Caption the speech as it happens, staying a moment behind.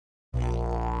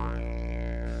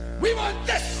We want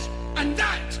this and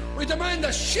that. We demand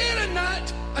a share in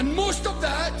that and most of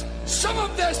that, some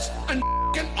of this and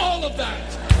all of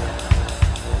that.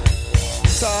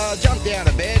 So I jumped out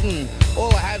of bed and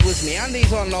all I had was my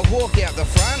undies on and I walked out the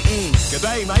front and...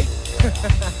 G'day, mate.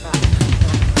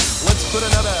 Let's put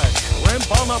another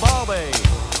shrimp on the barbie.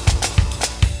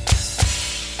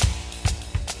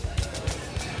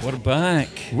 We're back.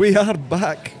 We are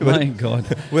back. My God.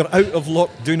 We're out of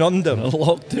Lockdown Under.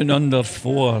 Lockdown Under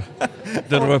 4.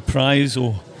 The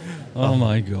reprisal. Oh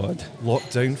my God.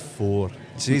 Lockdown 4.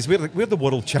 Jeez, we're the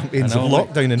world champions I of know,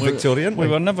 lockdown in Victoria, aren't we?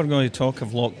 We were never going to talk of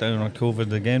lockdown or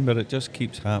COVID again, but it just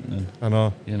keeps happening. I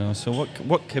know. You know, so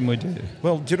what can we do?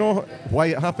 Well, do you know why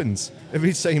it happens?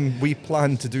 Every time we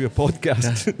plan to do a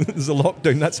podcast, there's a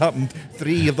lockdown. That's happened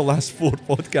 3 of the last 4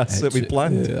 podcasts that we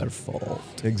planned. It's their fault.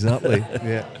 Exactly.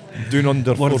 Yeah. Doing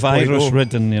under 4.0. We're virus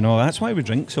ridden, you know. That's why we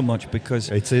drink so much, because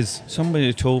it is.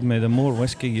 Somebody told me the more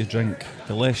whiskey you drink,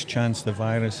 the less chance the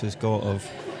virus has got of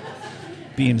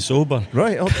being sober.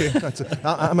 Right, okay.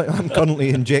 I'm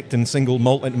currently injecting single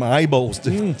malt into my eyeballs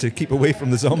to keep away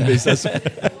from the zombies.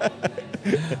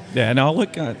 Yeah, now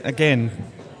look, again,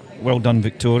 well done,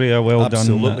 Victoria. Well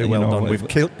Absolutely done. Well done.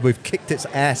 We've kicked its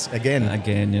ass again.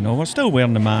 Again, you know, we're still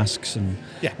wearing the masks,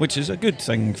 yeah, which is a good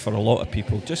thing for a lot of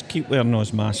people. Just keep wearing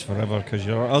those masks forever, because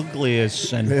you're ugly as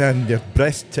sin. And your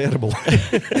breast's terrible.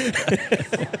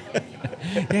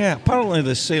 Yeah, apparently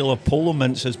the sale of Polo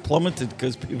Mints has plummeted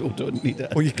because people don't need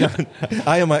it. Well, you can't.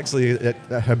 I am actually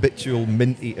a habitual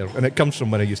mint eater, and it comes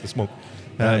from when I used to smoke.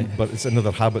 Right. But it's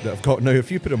another habit that I've got now.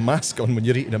 If you put a mask on when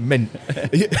you're eating a mint,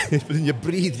 when you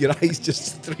breathe, your eyes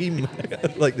just stream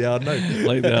like they are now.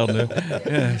 Like they are now.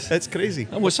 Yes. It's crazy.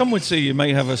 Well, some would say you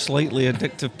might have a slightly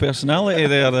addictive personality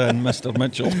there, Mr.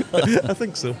 Mitchell. I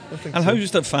think so. And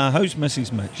how's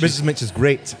Mrs. Mitch? Mrs. Mitch is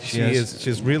great.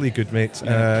 She's really good, mate.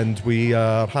 Yeah. And we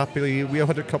are happily. We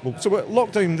had a couple. So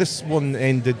lockdown. This one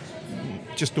ended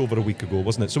just over a week ago,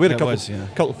 wasn't it? So we had a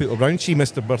couple of people around. She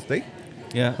missed her birthday.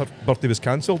 Yeah, her birthday was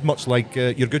cancelled, much like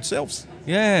your good selves.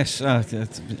 Yes,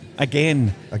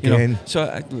 again. You know,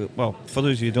 so, well, for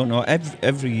those of you who don't know,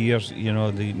 every year, you know,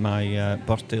 my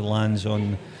birthday lands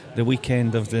on the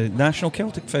weekend of the National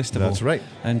Celtic Festival. That's right.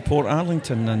 In Port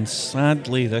Arlington, and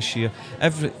sadly this year,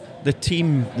 the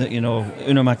team that, you know,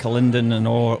 Una McAlinden and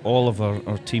all of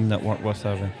our team that work with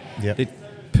her, they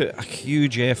put a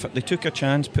huge effort. They took a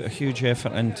chance, put a huge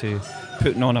effort into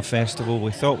putting on a festival.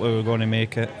 We thought we were going to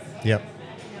make it. Yep.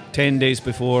 10 days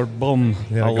before, boom,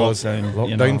 lockdown.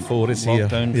 Lockdown 4 is here.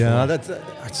 Yeah,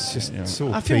 that's just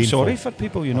so I feel painful. sorry for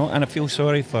people, you know, and I feel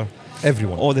sorry for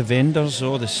everyone. All the vendors,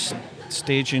 all the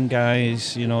staging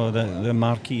guys, you know, the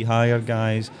marquee hire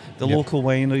guys, the local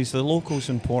wineries, the locals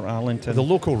in Port Arlington. The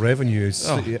local revenue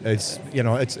is you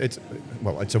know, it's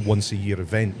a once a year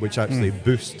event, which actually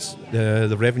boosts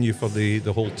the revenue for the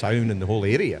whole town and the whole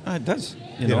area. It does,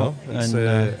 you know.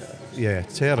 It's, yeah,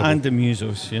 terrible. And the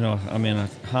musos, you know, I mean, I'm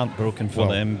heartbroken for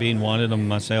them, being one of them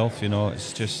myself, you know,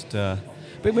 it's just... but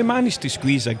we managed to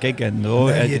squeeze a gig in, though.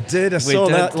 Yeah, you did. I saw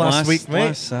that last week, mate.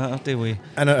 Last Saturday,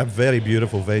 and a very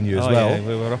beautiful venue as well. Yeah,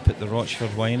 we were up at the Rochford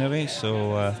Winery,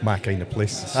 so... my kind of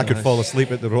place. So I could fall asleep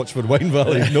at the Rochford Wine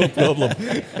Valley, no problem.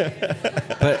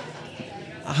 But...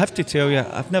 I have to tell you,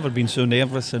 I've never been so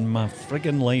nervous in my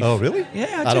friggin' life. Oh, really?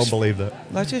 Yeah. I don't believe that.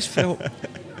 I just felt...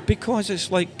 because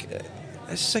it's like...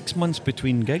 It's 6 months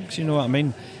between gigs, you know what I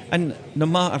mean? And no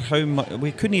matter how much...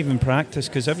 We couldn't even practice,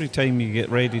 because every time you get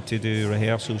ready to do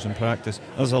rehearsals and practice,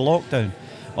 there's a lockdown.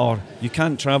 Or you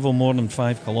can't travel more than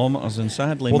 5 kilometres, and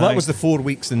sadly... Well, that was the 4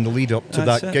 weeks in the lead up to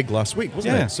that gig last week,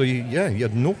 wasn't it? So you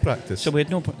had no practice. So we had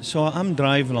no... So I'm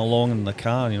driving along in the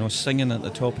car, you know, singing at the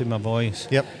top of my voice.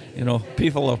 Yep. You know,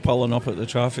 people are pulling up at the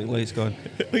traffic lights going...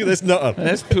 Look at this nutter.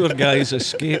 This poor guy's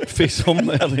escaped from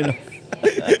somewhere, you know.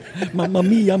 Mamma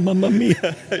mia, mamma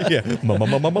mia. Yeah,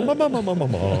 mamma.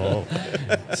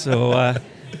 So,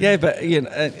 yeah, but, you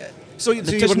know... So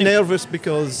you were nervous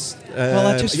because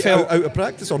I just felt out of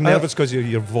practice, or nervous because of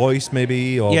your voice,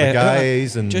 maybe, or the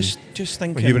guys, and just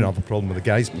thinking. Well, you wouldn't have a problem with the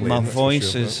guys playing. My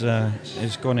voice is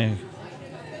going to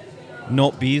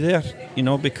not be there, you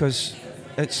know, because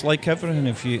it's like everything.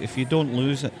 If you don't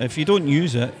lose it, if you don't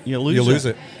use it, you lose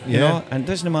it. You know, and it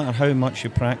doesn't matter how much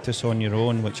you practice on your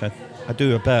own, which I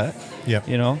do a bit. Yeah.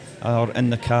 You know, or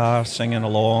in the car singing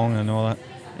along and all that.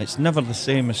 It's never the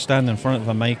same as standing in front of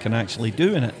a mic and actually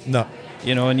doing it. No.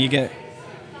 You know, and you get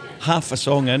half a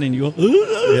song in and you go...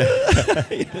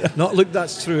 Yeah. No, look,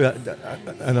 that's true.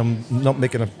 And I'm not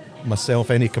making myself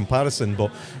any comparison,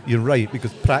 but you're right,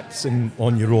 because practicing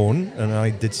on your own, and I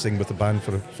did sing with the band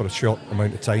for a short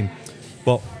amount of time,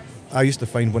 but I used to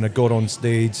find when I got on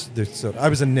stage, I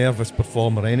was a nervous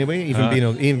performer anyway, even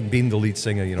being the lead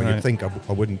singer, you know, Right. you'd think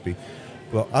I wouldn't be.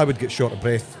 But I would get short of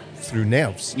breath through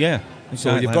nerves. Yeah, So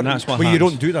exactly. you've got, and that's what you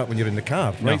happens. don't do that when you're in the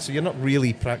car, right? No. So you're not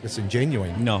really practicing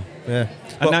genuine. No. Yeah.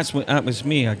 And that was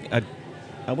me.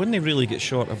 I wouldn't really get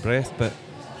short of breath, but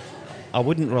I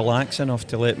wouldn't relax enough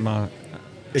to let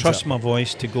trust my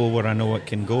voice to go where I know it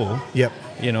can go. Yep.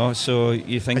 You know, so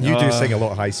you think... And you do sing a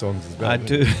lot of high songs as well. I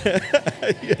do.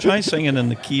 Try singing in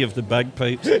the key of the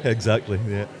bagpipes. Exactly,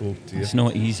 yeah. Oh dear. It's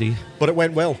not easy. But it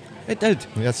went well. It did.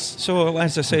 Yes. So,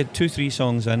 as I said, 2-3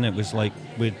 songs in, it was like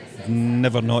we'd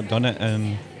never not done it,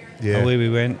 and Yeah. away we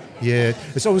went. Yeah.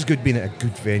 It's always good being at a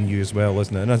good venue as well,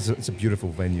 isn't it? And it's a beautiful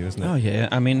venue, isn't it? Oh, yeah.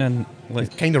 I mean, and like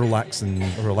It kind of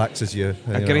relaxes you.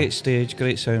 a great stage,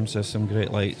 great sound system,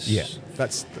 great lights. Yeah.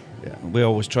 That's... Yeah. We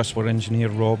always trust our engineer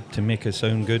Rob to make it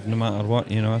sound good no matter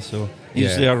what, you know. So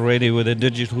he's Yeah. there ready with a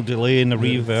digital delay and a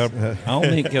reverb. I'll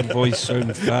make your voice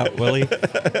sound fat, Willie.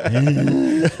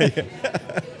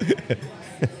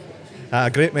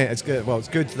 Great, mate. It's good. Well, it's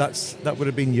good. That would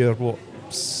have been your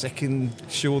second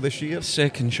show this year.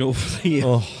 Second show for the year.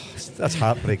 Oh, that's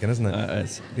heartbreaking, isn't it?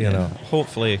 It's, You know.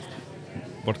 Hopefully,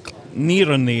 we're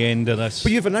nearing the end of this.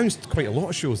 But you've announced quite a lot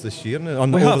of shows this year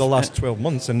over We have. the last 12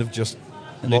 months, and they've just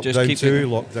And they just lockdown keep 2, getting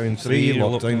lockdown 3,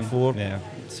 lockdown 4. Yeah.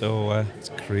 So It's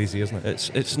crazy, isn't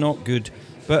it? it's not good.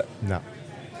 But Nah.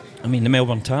 I mean, the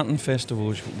Melbourne Tartan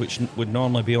Festival, which would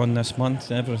normally be on this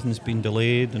month, everything's been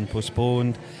delayed and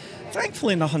postponed.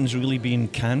 Thankfully, nothing's really been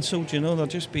cancelled. You know, they're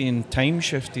just being time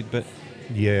shifted. But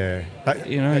Yeah.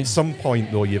 You know. At some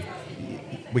point, though,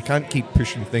 we can't keep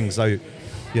pushing things out.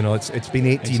 You know, it's been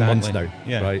 18 months Exactly. now,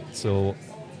 Yeah. right? So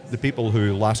the people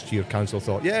who last year cancelled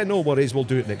thought, yeah, no worries, we'll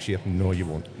do it next year. No, you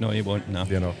won't. no, you won't. No.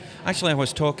 You know. Actually, I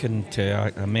was talking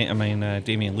to a mate of mine,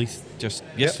 Damien Leith, just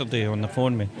yesterday on the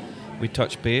phone. We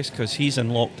touched base because he's in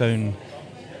lockdown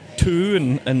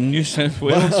 2 in New South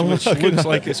Wales, which looks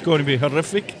like it's going to be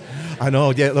horrific. I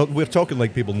know, yeah, look, we're talking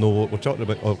like people know what we're talking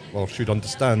about or should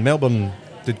understand. Melbourne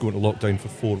did go into lockdown for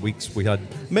 4 weeks. We had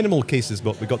minimal cases,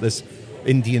 but we got this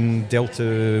Indian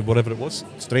Delta, whatever it was,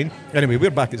 strain. Anyway,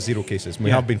 we're back at 0 cases. We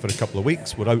Yeah. have been for a couple of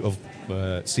weeks. We're out of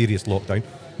serious lockdown.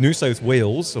 New South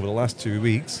Wales, over the last 2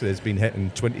 weeks, has been hitting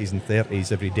 20s and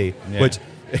 30s every day, Yeah. which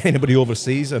anybody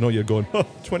overseas, I know you're going,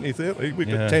 20, 30, we've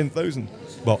Yeah. got 10,000.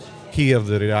 But here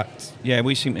they react. Yeah,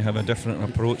 we seem to have a different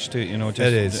approach to it. You know, just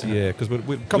It is, yeah, because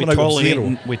we're coming we out of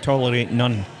 0. tolerate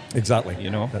none. Exactly. You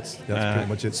know? That's pretty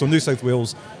much it. So New South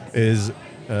Wales is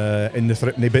in the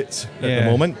threatening bits at the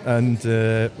moment, and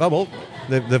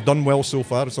they've done well so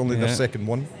far. It's only their second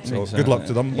one, so good luck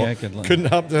to them. Yeah, But good luck. couldn't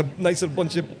have a nicer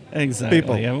bunch of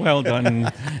people. Yeah, well done.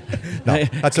 No,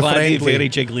 that's a Claddy, friendly. very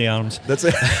jiggly arms. That's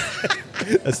it.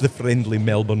 That's the friendly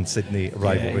Melbourne-Sydney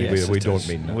rivalry. Yes, we it don't is.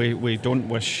 mean that. We don't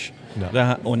wish No.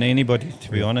 that on anybody,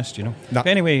 to be honest. You know. No. But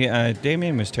anyway,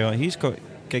 Damien was telling he's got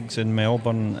gigs in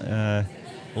Melbourne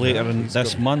later in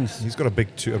this month. He's got a big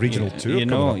a regional tour. You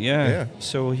know, coming up. yeah.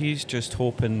 So he's just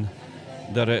hoping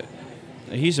that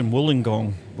he's in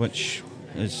Wollongong, which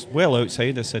is well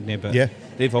outside of Sydney, but Yeah.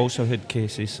 they've also had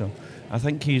cases. So I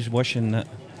think he's wishing that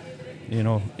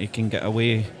he can get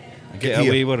away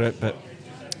here. with it. But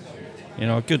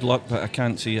good luck. But I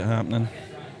can't see it happening.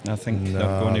 I think they're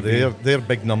going to be. They're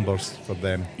big numbers for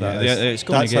them. Yeah, That is- it's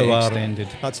going to that's get how extended.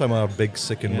 That's how our big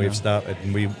second Yeah. wave started,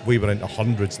 and we were into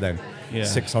hundreds then. Yeah.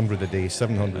 600 600 a day,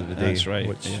 700 a day. That's right.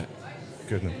 Which, Yeah.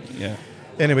 goodness. Yeah.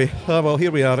 Anyway, well, here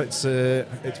we are. It's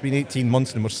been 18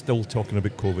 months and we're still talking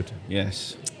about COVID.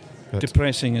 Yes. But-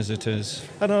 Depressing as it is.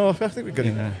 I know. I think we're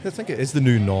going. Yeah. I think it is the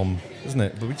new norm, isn't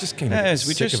it? But we just kind of. It is.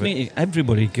 We just need to,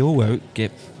 everybody go out,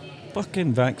 get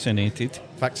fucking vaccinated.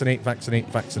 vaccinate.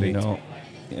 You know,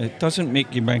 it doesn't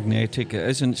make you magnetic. It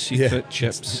isn't secret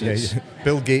chips. Yeah, It's,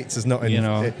 Bill Gates is not in.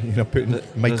 Putting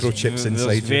microchips inside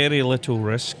There's you. very little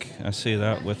risk. I say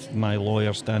that with my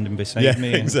lawyer standing beside Yeah, me.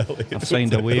 and exactly. I've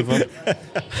signed a waiver.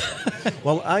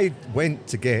 Well, I went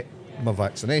to get my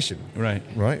vaccination. Right.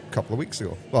 Right, a couple of weeks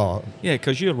ago. Well, Yeah,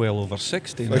 because you're well over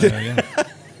 60 now. Yeah.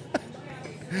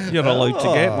 You're allowed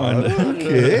to get one.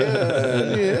 okay.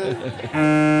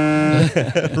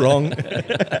 Yeah. Wrong.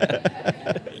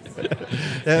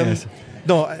 Yes.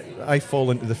 No, I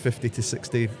fall into the 50 to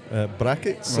 60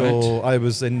 bracket, so Right. I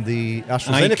was in the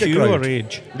AstraZeneca IQ crowd. or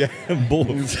age? Yeah,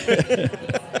 both.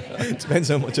 Depends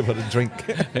how much I've had a drink.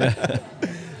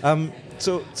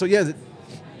 So yeah,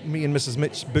 me and Mrs.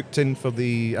 Mitch booked in for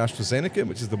the AstraZeneca,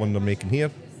 which is the one they're making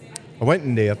here. I went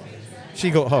in there.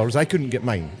 She got hers. I couldn't get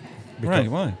mine. Right,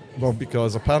 why? Well,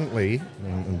 because apparently,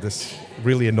 and this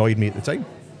really annoyed me at the time,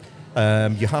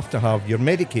 you have to have your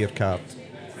Medicare card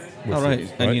All right, you,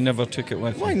 and you never took it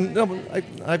with you? Why? No,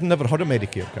 I've never had a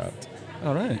Medicare card.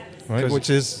 All right. Right, which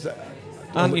is...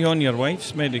 Aren't you on your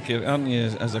wife's Medicare? Aren't you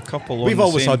as a couple? We've on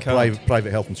always the same had card?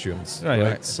 private health insurance.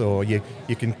 Right. So you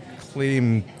can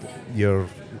claim your...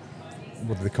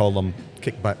 What do they call them?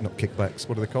 Not kickbacks.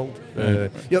 What are they called?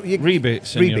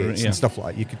 Rebates. And stuff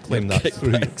like that. You could claim that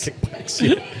through your kickbacks.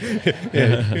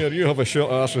 Yeah. Here, you have a shot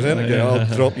of AstraZeneca,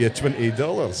 I'll drop you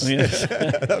 $20. Yes.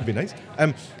 That would be nice.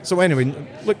 So anyway,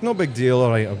 look, no big deal. All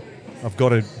right, I've got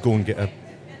to go and get a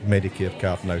Medicare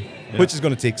card now, which is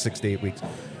going to take 6 to 8 weeks.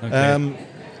 Okay.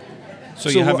 So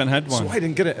you haven't had one? So I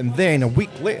didn't get it. And then a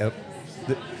week later,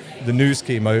 the news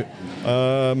came out,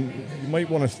 you might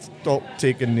want to stop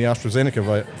taking the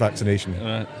AstraZeneca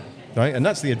vaccination. Right? And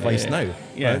that's the advice now.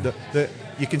 Yeah. Right?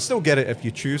 You can still get it if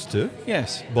you choose to.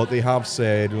 Yes. But they have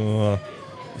said,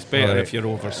 it's better if you're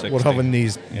over 60. We're having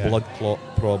these blood clot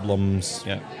problems.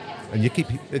 Yeah. And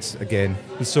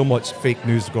there's so much fake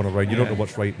news going around. You don't know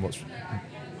what's right and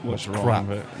what's wrong. crap.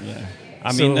 But,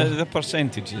 I mean, the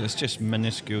percentage is just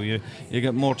minuscule. You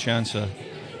get more chance of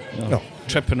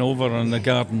tripping over on the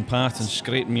garden path and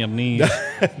scraping your knees.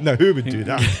 Now, who would do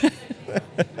that?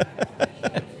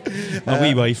 My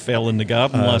wee wife fell in the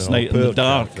garden last night in the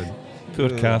dark. Catherine. Poor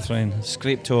Catherine,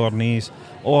 scraped to her knees.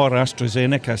 Or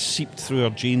AstraZeneca seeped through her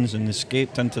jeans and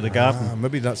escaped into the garden.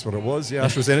 Maybe that's what it was. Yeah,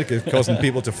 AstraZeneca causing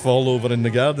people to fall over in the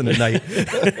garden at night.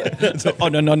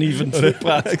 On an uneven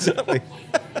footpath. Exactly.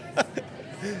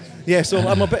 Yeah, so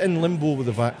I'm a bit in limbo with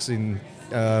the vaccine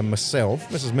myself.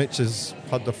 Mrs. Mitch has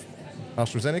had the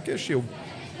AstraZeneca. She'll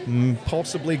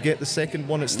possibly get the second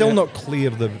one. It's still not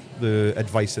clear the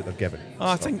advice that they're giving.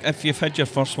 I think if you've had your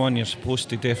first one, you're supposed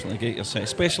to definitely get your second,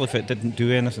 especially if it didn't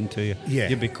do anything to you. Yeah,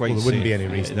 you'd be quite there wouldn't safe. be any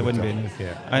reason. There wouldn't be any.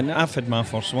 Yeah. And I've had my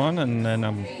first one, and then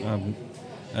I'm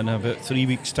in about 3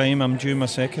 weeks' time, I'm due my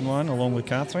second one along with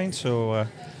Catherine. So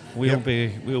we'll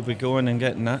be going and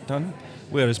getting that done.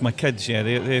 Whereas my kids,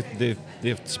 they're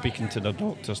speaking to their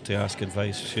doctors to ask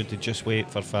advice. Should they just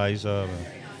wait for Pfizer?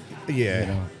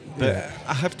 But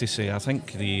I have to say, I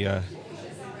think the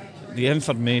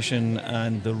information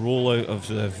and the rollout of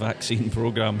the vaccine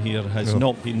program here has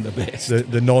not been the best.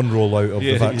 The non-rollout of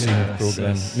the vaccine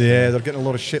program. Yes. Yeah, they're getting a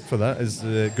lot of shit for that. Is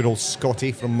good old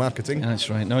Scotty from marketing. That's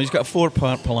right. Now he's got a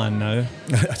 4-part plan now.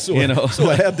 So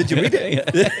I heard. Did you read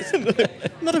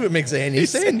it? None of it makes any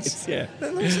sense.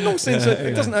 There's no sense.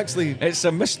 It doesn't actually. It's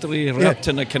a mystery wrapped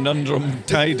in a conundrum,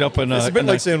 tied up in a. It's a bit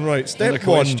like saying, right, step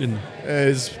one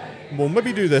is, we'll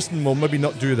maybe do this and we'll maybe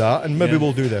not do that and maybe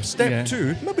we'll do this. Step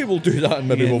 2, maybe we'll do that and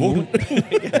maybe we won't.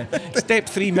 Step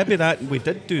 3, maybe that we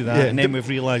did do that and then we've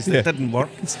realised it didn't work.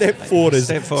 Step 4 is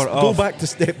go go back to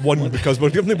step 1 because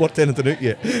we haven't worked anything out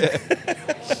yet.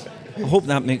 I hope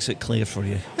that makes it clear for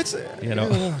you.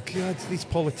 Oh God, these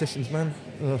politicians, man.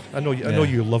 I know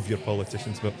you love your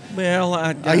politicians, but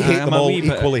I hate them all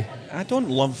equally. I don't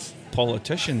love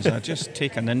politicians. I just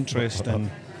take an interest in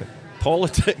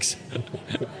politics.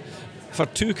 For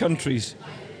 2 countries,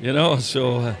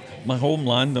 so my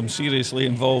homeland, I'm seriously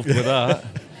involved with that.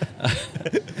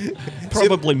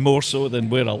 Probably more so than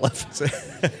where I live.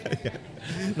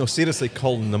 No, seriously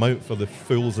calling them out for the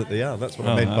fools that they are. That's what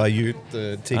I meant by you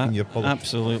taking your politics.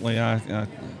 Absolutely. I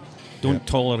don't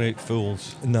tolerate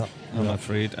fools, No. I'm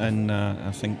afraid. And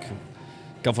I think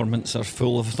governments are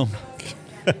full of them.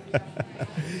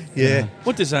 Yeah.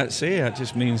 What does that say? It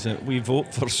just means that we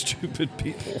vote for stupid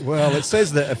people. Well, it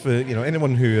says that if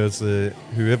anyone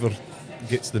whoever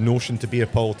gets the notion to be a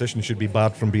politician should be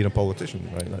barred from being a politician,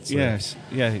 right? That's yes.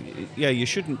 You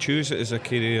shouldn't choose it as a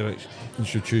career. It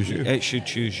should choose you. It should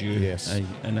choose you. Yes.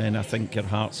 And then I think your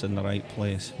heart's in the right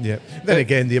place. Yeah. Then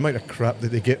again, the amount of crap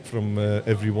that they get from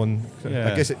everyone,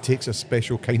 I guess it takes a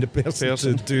special kind of person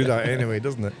to do that anyway,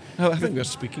 doesn't it? I think we're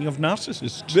speaking of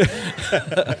narcissists.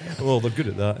 Well, they're good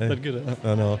at that. They're good at that.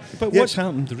 I know. But what's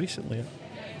happened recently,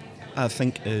 I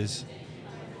think, is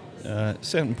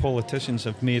certain politicians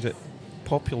have made it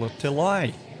popular to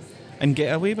lie and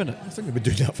get away with it. I think they've been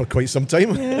doing that for quite some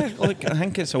time. Yeah, I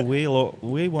think it's a way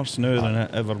worse now than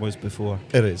it ever was before.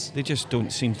 It is. They just don't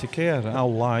seem to care.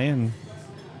 I'll lie and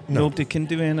nobody can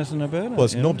do anything about it. Well,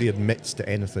 nobody admits to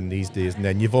anything these days, and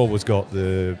then you've always got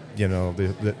the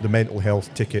mental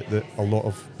health ticket that a lot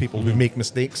of people who make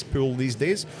mistakes pull these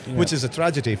days, which is a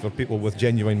tragedy for people with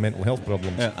genuine mental health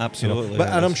problems. Yeah, absolutely.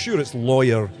 And I'm sure it's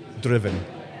lawyer driven.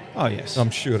 Oh yes,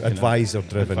 I'm sure advisor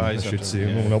driven. I should say.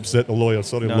 I won't upset the lawyers.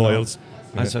 Sorry, lawyers.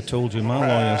 No. As I told you, my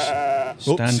lawyer's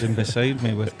standing beside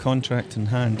me with contract in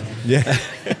hand. Yeah.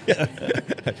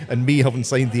 And me having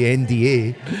signed the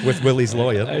NDA with Willie's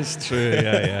lawyer. It's true.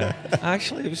 Yeah.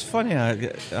 Actually, it was funny. I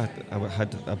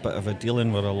had a bit of a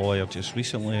dealing with a lawyer just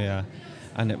recently.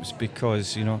 and it was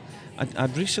because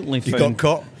I'd recently You found.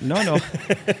 got caught? No.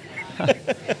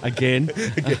 Again.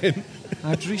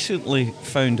 I'd recently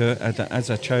found out that as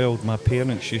a child, my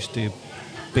parents used to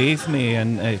bathe me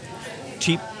in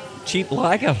cheap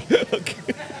lager.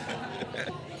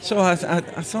 So I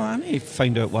thought I need to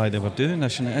find out why they were doing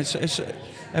this, and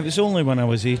it was only when I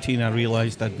was 18 I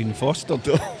realised I'd been fostered.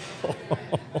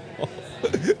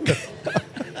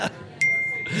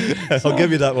 I'll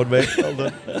give you that one, mate. Well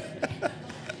done.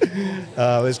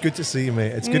 It's good to see you,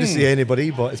 mate. It's good to see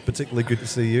anybody, but it's particularly good to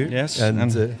see you. Yes,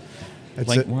 and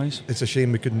likewise. It's a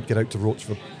shame we couldn't get out to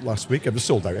Rochford last week. It was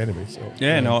sold out anyway. So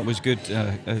No, it was good.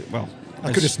 Well,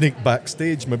 I could have sneaked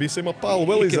backstage, maybe say my pal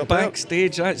Willie's up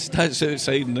backstage. That's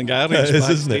outside in the garage. It is,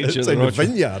 isn't it? backstage It's at in the the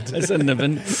vineyard. It's in the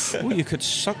vineyard. Oh, you could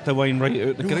suck the wine right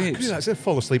out the grapes. That's it.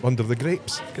 Fall asleep under the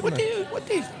grapes. What do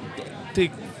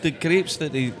the grapes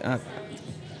that they?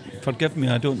 Forgive me,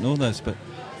 I don't know this, but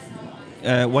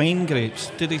wine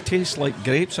grapes. Do they taste like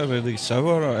grapes, or are they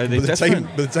sour, or are they different?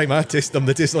 By the time I taste them,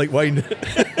 they taste like wine.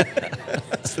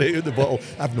 Straight out the bottle.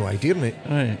 I have no idea, mate.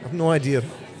 Right. I have no idea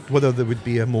whether there would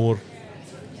be a more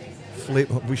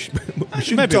flavor. We shouldn't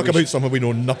Maybe talk we about something we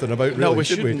know nothing about, really, No, we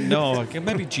should shouldn't. we? No,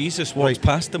 maybe Jesus walks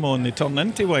past them and they turn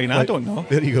into wine. I Right, don't know.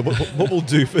 There you go. What we'll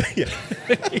do for you.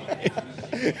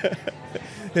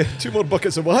 2 more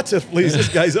buckets of water, please. This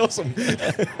guy's awesome.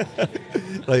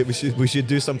 Right, we should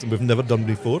do something we've never done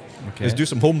before. Okay. Let's do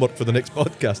some homework for the next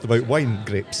podcast about wine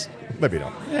grapes. Maybe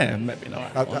not. Yeah, maybe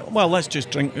not. Well, let's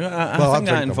just drink. I I'll think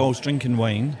that drink involves drinking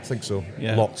wine. I think so.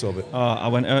 Yeah. Lots of it. I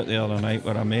went out the other night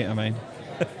with a mate of mine,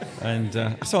 and I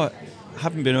thought I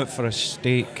haven't been out for a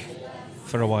steak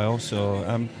for a while.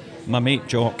 So my mate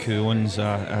Jock, who owns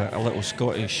a little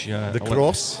Scottish The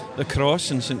Cross. The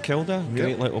Cross in St Kilda,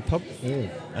 great little pub.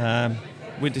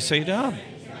 We decided,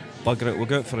 bugger it, we'll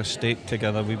go out for a steak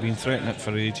together. We've been threatening it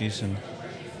for ages,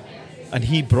 and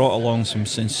he brought along some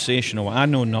sensational. I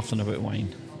know nothing about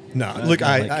wine. No, look,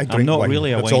 I drink I'm not wine.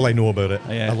 really a That's wine. all I know about it.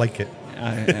 Yeah. I like it.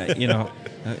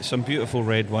 Some beautiful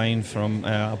red wine from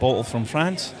a bottle from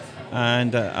France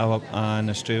and an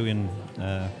Australian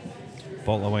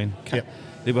bottle of wine. Yep.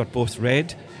 They were both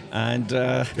red and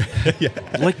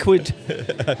liquid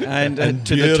and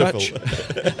to beautiful.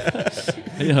 the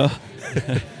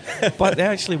touch. But they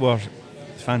actually were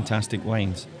fantastic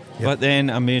wines. Yep. But then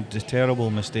I made the terrible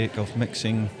mistake of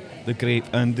mixing the grape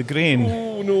and the grain.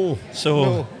 Oh, no. So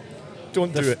No.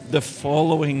 Don't do it. the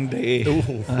following day,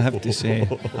 Oh. I have to say,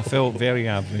 I felt very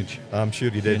average. I'm sure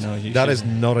you did. You That should- is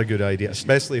not a good idea,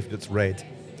 especially if it's red.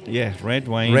 Yeah, red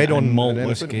wine, Red and on malt anything.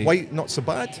 whiskey. White, not so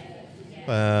bad.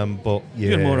 But yeah.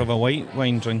 You're more of a white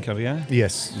wine drinker, yeah?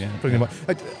 Yes, Yeah, pretty yeah. much.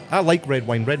 I like red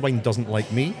wine. Red wine doesn't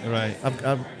like me. Right.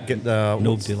 I get the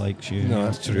Nobody likes you. No, yeah.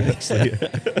 that's true. Actually,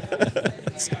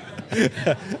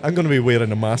 I'm going to be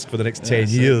wearing a mask for the next 10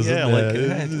 years. Yeah,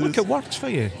 isn't look, it works for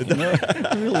you.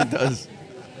 It really does.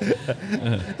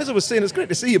 As I was saying, it's great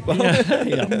to see you, pal.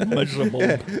 Yeah, miserable.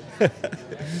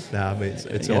 Nah, mate,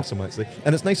 it's Yeah. awesome actually,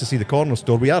 and it's nice to see the corner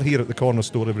store. We are here at the corner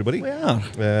store, everybody. We are.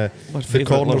 The favourite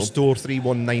corner little- store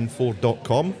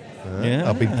 3194.com. Yeah,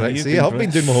 I've been you've practicing. been I've been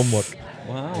doing my homework.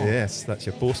 Wow. Yes, that's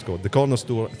your postcode. The corner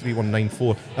store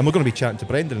 3194, and we're going to be chatting to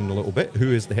Brendan in a little bit,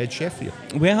 who is the head chef here.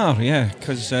 We are, yeah,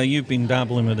 because you've been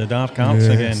dabbling with the dark arts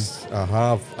again. I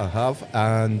have,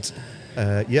 and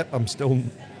yep, I'm still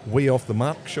way off the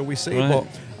mark, shall we say? Right.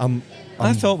 But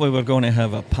I thought we were going to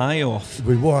have a pie off.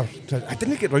 we were. I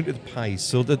didn't get round to the pies,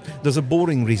 so there's a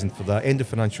boring reason for that. End of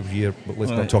financial year, but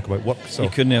let's not Right. talk about work. So You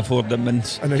couldn't afford the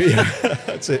mince. I know, yeah,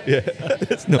 that's it. Yeah,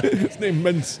 it's named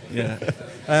mince. Yeah.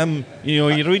 You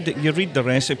read the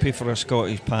recipe for a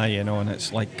Scottish pie, and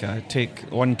it's like take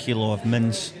 1 kilo of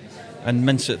mince and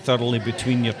mince it thoroughly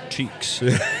between your cheeks.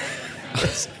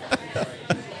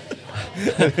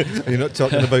 You're not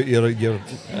talking about your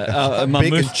My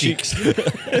bacon mouth cheek. cheeks.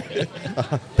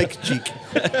 Pig cheek.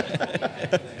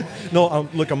 No,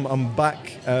 I'm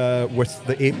back with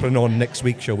the apron on next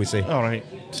week, shall we say? All right.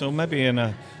 So maybe in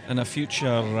a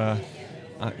future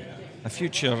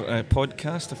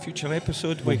podcast, a future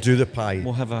episode, We'll do the pie.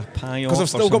 we'll have a pie off. Because I've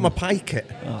or still got my something. pie kit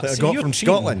that I See, got you're from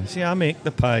cheating. Scotland. See, I make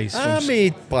the pies. I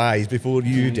made pies before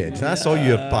you did. I saw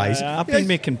your pies. I've been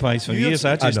making pies for You're- years.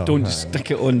 I just know. don't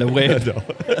stick it on the web.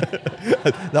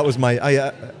 That was my.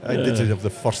 I did have the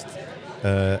first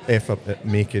effort at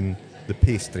making the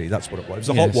pastry. That's what it was.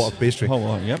 It was a hot Yes. water pastry. Hot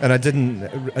water, yep. And I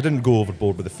didn't go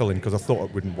overboard with the filling because I thought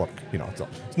it wouldn't work. I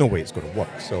thought there's no way it's going to work.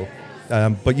 So,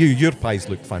 but your pies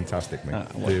looked fantastic, mate.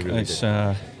 They really It's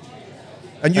did.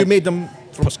 And you made them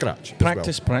from scratch.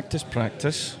 practice. As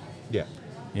well.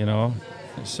 Yeah.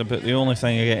 It's about the only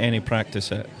thing I get any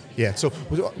practice at. Yeah. So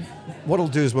what I'll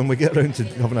do is when we get around to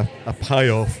having a pie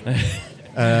off,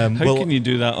 how can you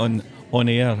do that on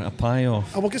air? A pie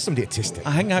off? I will get somebody to taste it.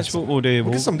 I think that's what we'll do.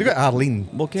 We'll get somebody. We'll get Arlene.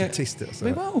 We'll get to taste it. So.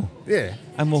 We will. Yeah.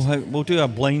 And we'll do a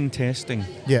blind testing.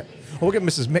 Yeah. We'll get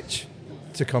Mrs. Mitch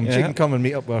to come. Yeah. She can come and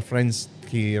meet up with our friends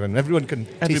here, and everyone can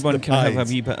taste the can pies. have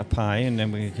a wee bit of pie, and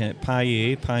then we get pie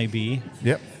A, pie B.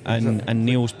 Yep. And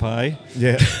Neil's pie.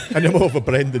 Yeah. And then we'll have a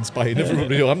Brendan's pie. And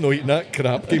everybody will, I'm not eating that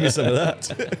crap. Give me some of that.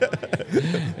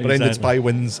 Brendan's pie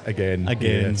wins again.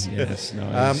 Yes.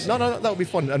 Nice. No, that'll be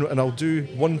fun. And I'll do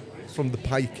one from the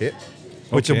pie kit,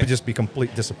 which will just be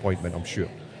complete disappointment, I'm sure.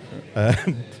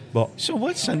 But so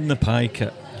what's in the pie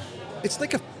kit?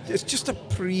 it's just a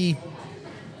pre-molded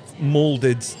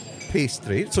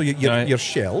pastry. So your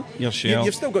shell. Your shell.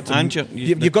 You've still got to. And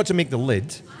you've got to make the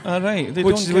lid. All right.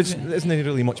 Which isn't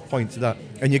really much point to that.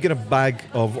 And you get a bag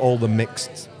of all the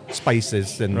mixed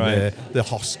spices and the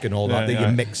husk and all that you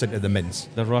mix into the mince.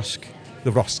 The rusk.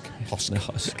 The rusk. Husk. The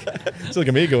husk. It's like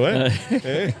amigo,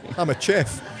 eh? I'm a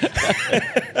chef.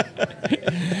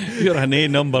 You're an A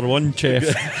number one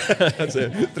chef. That's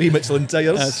it. 3 Michelin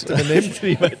tires to the name.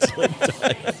 3 Michelin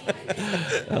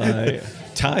tires.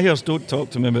 Tyres, don't talk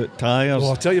to me about tyres. Oh,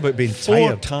 I'll tell you about being 4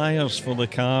 tired. tyres for the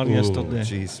car yesterday.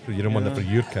 Jeez, you don't want that for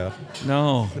your car.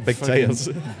 No. The big tyres.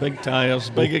 Big tyres,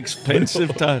 big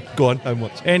expensive tyres. Go on, how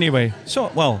much? Anyway,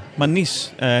 my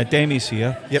niece, Demi's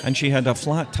here, Yep. and she had a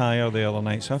flat tyre the other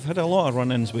night, so I've had a lot of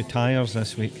run-ins with tyres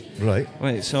this week. Right.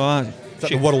 So Is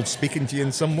that the world speaking to you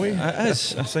in some way? It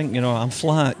is. I think, I'm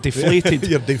flat, deflated.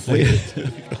 You're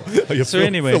deflated. You're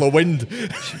anyway, full of wind.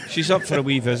 She's up for a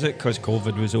wee visit because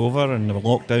COVID was over and the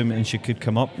lockdown, and she could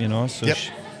come up, So Yep.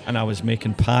 and I was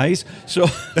making pies, so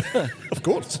Of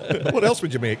course. What else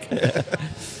would you make?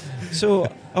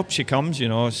 so up she comes,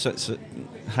 sits,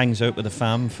 hangs out with the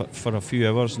fam for a few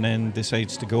hours, and then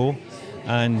decides to go.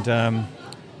 And I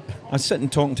was sitting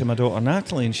talking to my daughter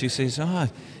Natalie, and she says,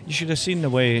 you should have seen the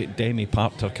way Demi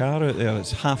parked her car out there.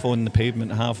 It's half on the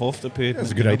pavement, half off the pavement.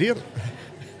 That's a good idea.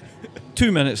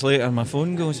 2 minutes later, my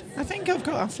phone goes, I think I've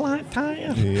got a flat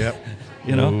tyre. Yep.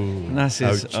 Ooh, and I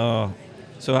says, ouch.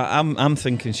 So I'm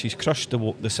thinking she's crushed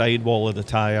the side wall of the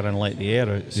tyre and let the air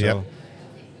out. So Yep.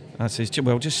 I says,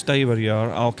 well, just stay where you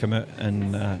are. I'll come out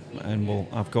and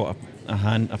I've got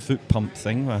a foot pump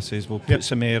thing. I says, we'll put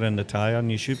some air in the tyre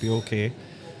and you should be okay.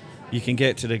 You can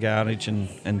get to the garage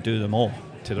and do them all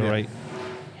to the right.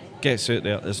 Gets out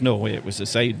there. There's no way it was the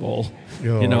side wall.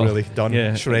 Oh, really?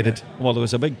 Done? Shredded? Well, there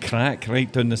was a big crack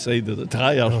right down the side of the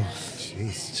tyre. Oh,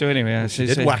 jeez. So anyway, I She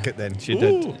says... did whack it then. She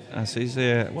did. I says,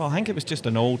 well, I think it was just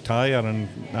an old tyre and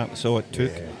that's all it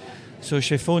took. Yeah. So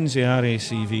she phones the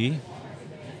RACV.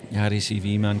 The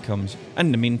RACV man comes.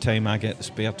 In the meantime, I get the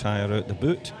spare tyre out the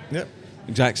boot. Yep.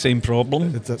 Exact same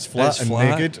problem. It's flat and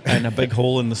naked. And a big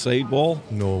hole in the sidewall.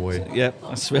 No way. Yep,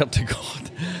 I swear to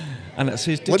God. And it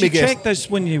says, Let did you me guess. check this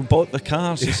when you bought the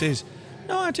car? She says,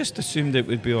 no, I just assumed it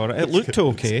would be all right. It looked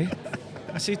okay.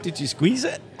 I said, did you squeeze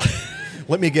it?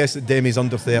 Let me guess that Demi's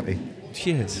under 30.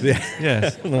 She is. Yeah.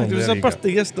 Yes. Well, it was there her you go.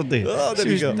 birthday yesterday. Oh, there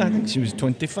you go. I think she was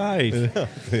 25.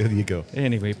 There you go.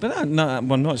 Anyway, but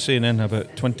we're not saying anything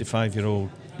about 25-year-old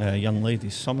young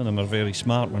ladies. Some of them are very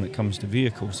smart when it comes to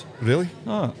vehicles. Really?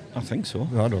 Oh, I think so.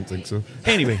 No, I don't think so.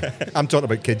 Anyway. I'm talking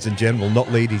about kids in general,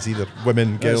 not ladies either.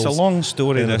 Women, girls. It's a long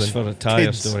story, this, anything. for a tyre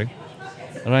Kids. story.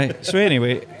 Right. So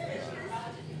anyway,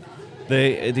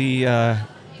 the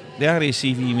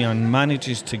RACV man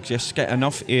manages to just get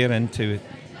enough air into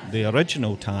the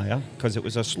original tyre because it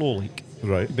was a slow leak.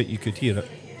 Right. But you could hear it.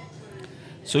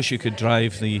 So she could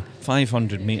drive the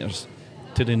 500 metres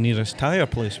to the nearest tyre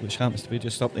place, which happens to be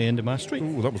just up the end of my street.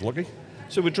 Ooh, that was lucky.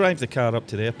 So we drive the car up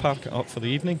to there, park it up for the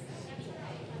evening.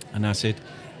 And I said,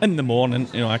 in the morning,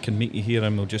 I can meet you here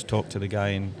and we'll just talk to the guy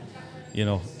and,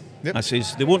 Yep. I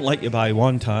says, they won't let you buy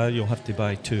one tyre, you'll have to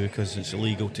buy two because it's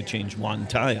illegal to change one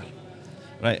tyre.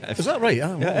 Right? Is that right?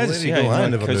 Ah, well, Yeah, it is, there you go. I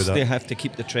never knew because that. they have to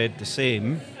keep the tread the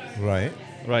same. Right.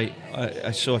 Right,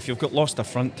 so if you've lost a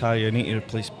front tyre, you need to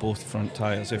replace both front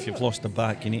tyres. If you've lost a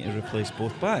back, you need to replace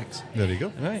both backs. There you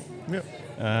go. Right? Yep.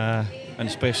 And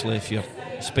especially if your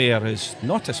spare is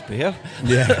not a spare,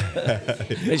 Yeah.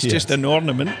 it's just an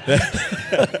ornament.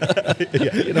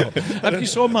 Have you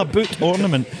saw my boot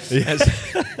ornament?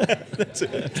 It's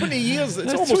 20 years.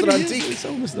 It's That's almost an 20 years, antique. It's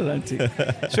almost an antique.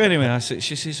 So anyway,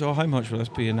 she says, how much will this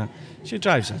be? And she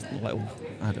drives a little,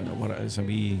 I don't know what it is, a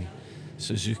wee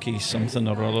Suzuki something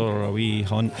or other, or a wee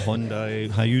Honda,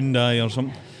 Hyundai or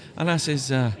something. And I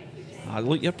says,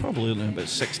 look, you're probably looking at about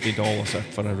 $60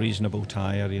 for a reasonable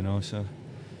tyre, So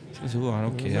she says,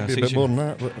 okay. Maybe a bit more than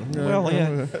that. But, Well,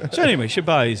 yeah. So anyway, she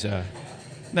buys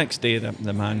Next day,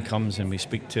 the man comes and we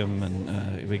speak to him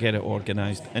and we get it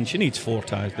organised. And she needs 4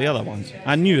 tyres. The other ones,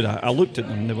 I knew that. I looked at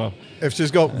them. They were. If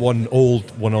she's got one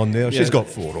old one on there, she's got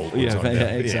 4 old ones on there. Yeah,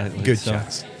 exactly. Yeah, good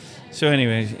chance. So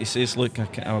anyway, he says, "Look,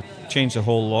 I'll change the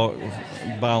whole lot,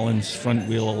 balance, front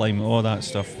wheel alignment, all that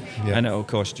stuff, and it'll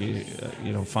cost you,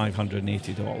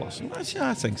 $580." And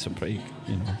I think some pretty,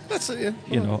 That's it. Yeah.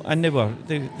 you know. And they were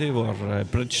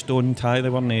Bridgestone tyre. They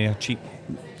weren't a cheap,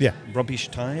 rubbish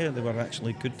tyre. They were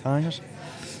actually good tyres.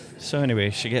 So anyway,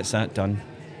 she gets that done.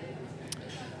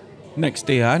 Next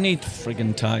day, I need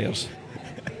friggin' tyres,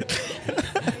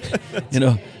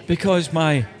 because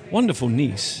my wonderful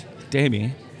niece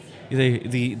Demi.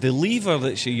 The lever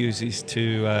that she uses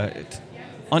to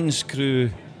unscrew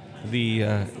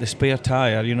the spare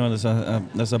tyre,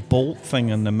 there's a bolt thing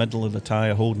in the middle of the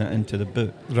tyre holding it into the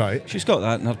boot. Right. She's got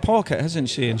that in her pocket, hasn't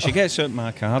she? And she gets out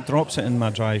my car, drops it in my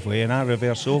driveway, and I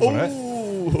reverse over it,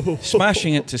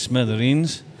 smashing it to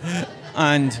smithereens,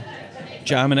 and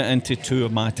jamming it into 2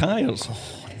 of my tyres.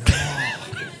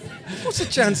 What's the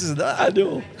chances of that? I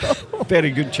know.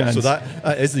 Very good chance. So that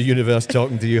is the universe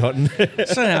talking to you, Hutton.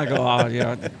 So I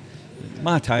go,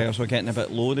 my tyres were getting a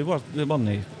bit low. They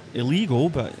weren't illegal,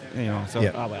 but I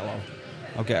thought,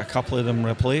 I'll get a couple of them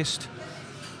replaced.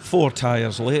 4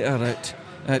 tyres later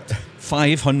at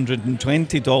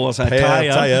 $520 a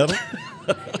tyre.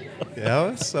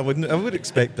 Yes, I would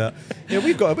expect that. Yeah,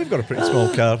 we've got a pretty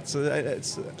small car, so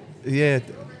it's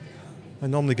I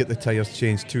normally get the tyres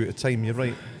changed 2 at a time. You're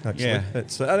right, actually. Yeah.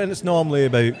 It's normally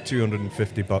about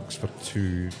 $250 for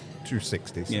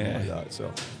 260, something like that.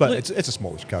 So, but it's a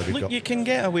smallish car we've got. You can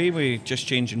get away with just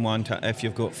changing one if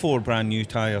you've got 4 brand new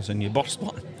tyres and you burst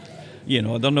one. They're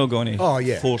not going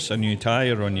to force a new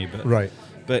tyre on you. But, right.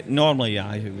 But normally,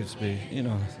 it would be,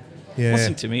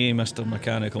 listen to me, Mr.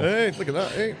 Mechanical. Hey, look at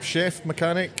that. Hey, chef,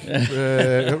 mechanic,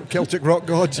 Celtic rock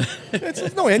god.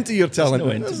 There's no end to your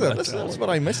talent. That's what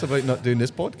I miss about not doing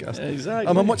this podcast. Exactly.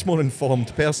 I'm a much more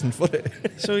informed person for it.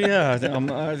 So,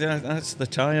 that's the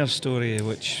tyre story,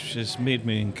 which has made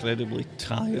me incredibly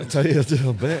tired. Tired,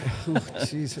 I'll bet. Oh,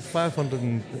 jeez, 500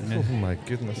 and... Oh, my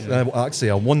goodness.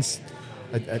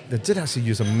 I did actually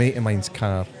use a mate of mine's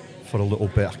car for a little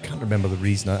bit. I can't remember the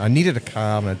reason. I needed a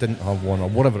car and I didn't have one, or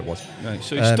whatever it was. Right,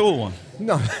 so he stole one?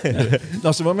 No.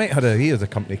 No, so my mate he had a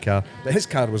company car, but his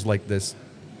car was like this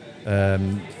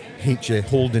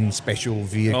Holden special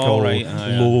vehicle,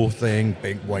 low thing,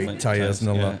 big white tyres and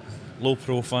all that. Low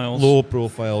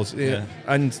profiles. Yeah.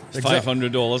 And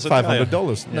 $500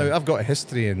 $500. Now, I've got a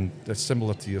history, and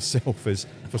similar to yourself, is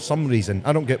for some reason,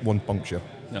 I don't get one puncture.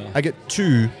 No. I get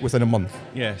 2 within a month.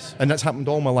 Yes. And that's happened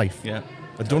all my life. Yeah.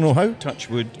 I don't know how. Touch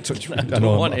wood. I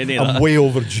don't want any of that. I'm way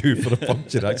overdue for a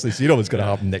puncture, actually. So you know what's going to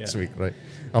happen next week, right?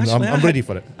 I'm ready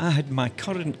for it. I had my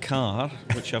current car,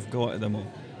 which I've got at the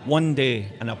moment, one day,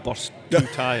 and I burst 2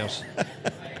 tyres.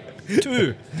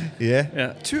 2.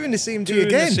 Yeah. 2 in the same day 2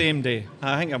 again. In the same day.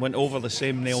 I think I went over the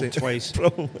same nail twice.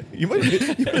 Probably. You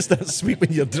might start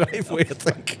sweeping your driveway, I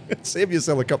think. Save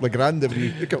yourself a couple of grand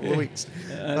every couple of weeks.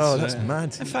 That's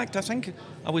mad. In fact, I think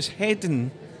I was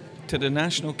heading to the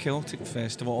National Celtic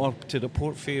Festival, or to the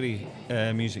Port Fairy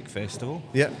Music Festival,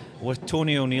 with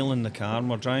Tony O'Neill in the car, and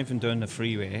we're driving down the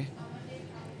freeway.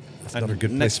 That's not a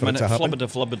good place for it to happen.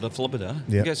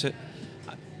 Flubbida. Gets it.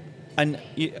 And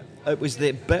it was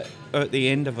the bit at the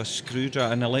end of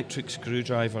an electric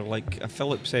screwdriver, like a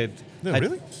Phillips head. No,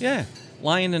 really? Yeah,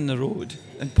 lying in the road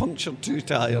and punctured 2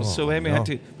 tyres. So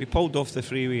we pulled off the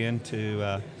freeway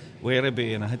into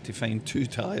Werribee, and I had to find 2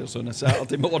 tyres on a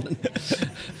Saturday morning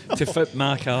to fit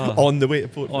my car. On the way to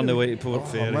Port Fairy. On the way to Port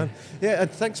Fairy. Man. Yeah,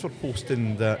 and thanks for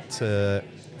posting that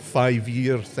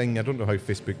 5-year thing. I don't know how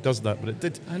Facebook does that, but it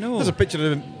did. I know. There's a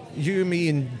picture of you, me,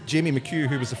 and Jamie McHugh,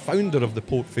 who was the founder of the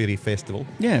Port Fairy Festival.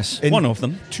 Yes, one of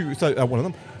them. One of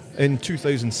them. In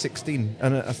 2016.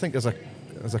 And I think as I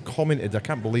commented, I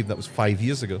can't believe that was 5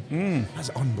 years ago. That's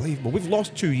unbelievable. We've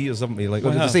lost 2 years, haven't we? Like,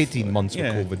 it was 18 months with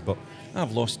COVID, but...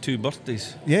 I've lost 2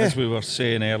 birthdays, as we were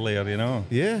saying earlier,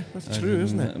 Yeah, that's true,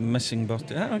 isn't it? Missing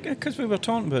birthday. Because we were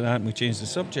talking about that and we changed the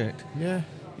subject. Yeah.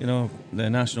 The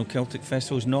National Celtic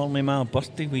Festival is normally my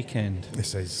birthday weekend.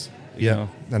 This is.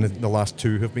 And the last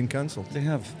 2 have been cancelled. They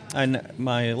have. And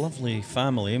my lovely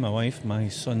family, my wife, my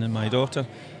son and my daughter,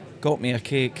 got me a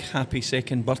cake, happy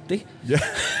 2nd birthday. Yeah.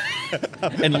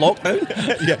 In lockdown.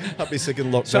 Yeah, happy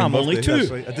 2nd lockdown. So I'm only 2.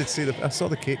 Right. I did see I saw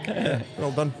the cake.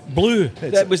 Well done. Blue.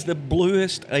 That was the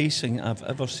bluest icing I've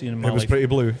ever seen in my life. It was pretty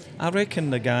blue. I reckon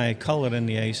the guy colouring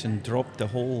the icing dropped the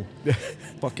whole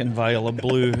fucking vial of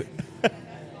blue.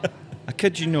 I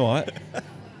kid you not.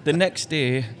 The next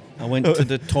day, I went to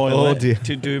the toilet dear.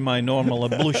 to do my normal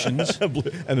ablutions.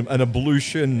 and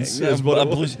ablutions is what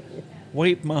it was.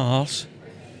 Wiped my arse,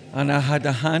 and I had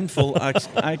a handful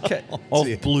of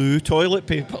dear. blue toilet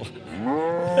paper.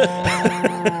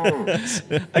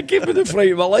 I gave me the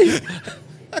fright of my life.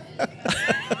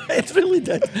 It really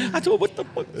did. I thought, what the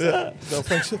fuck is that? Well,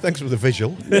 thanks for the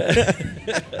visual.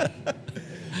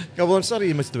 Oh, well, I'm sorry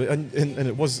you missed it, and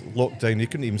it was lockdown. You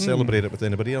couldn't even celebrate it with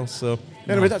anybody else. So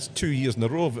anyway, that's 2 years in a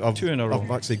row. Two in a row. I've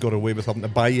actually got away with having to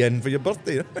buy in for your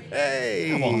birthday.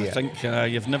 Hey, Well, I think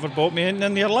you've never bought me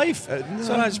in your life, no.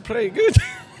 so that's pretty good.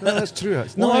 no, that's true.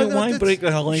 Why break the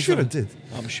I'm life? sure it did.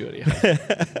 I'm sure you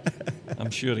have. I'm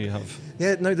sure you have.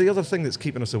 Yeah. Now the other thing that's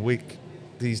keeping us awake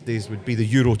these days would be the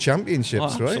Euro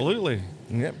Championships, right? Absolutely.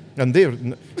 Yep. And they're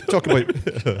talk about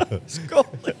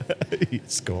Scotland.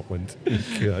 Scotland.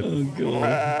 God. Oh,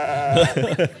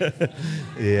 God.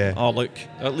 Yeah. Oh, look,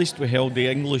 at least we held the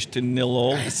English to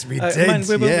 0-0. Yes, we Man,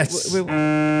 did. Yes. We, Oh,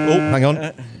 hang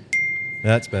on.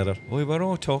 That's better. we were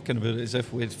all talking about it as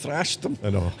if we'd thrashed them, I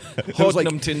know. It was holding like,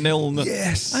 them to 0-0.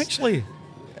 yes. Actually,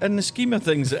 in the scheme of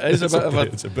things, it is it's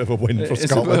a bit of a win for it's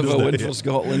Scotland. a bit of a win isn't it? for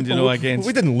Scotland, you Well, know, against...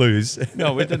 we didn't lose.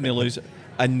 No, we didn't lose.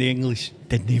 And the English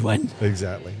didn't win.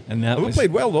 Exactly. And that we was...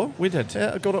 played well though. We did.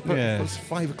 Yeah, I got up at Yeah. it was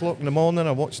 5 o'clock in the morning.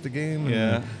 I watched the game.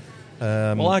 Yeah.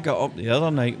 And, Well, I got up the other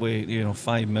night with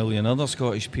 5 million other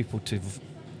Scottish people to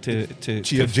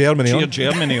cheer Germany on.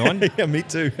 Germany on, yeah, me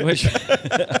too. which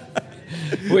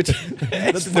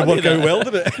That it's didn't funny work out that- well,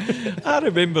 did it? I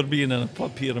remember being in a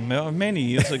pub here in Melbourne many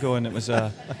years ago, and it was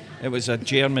a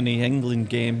Germany-England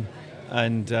game,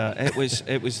 and it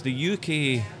was the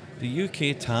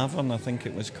UK Tavern, I think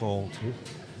it was called.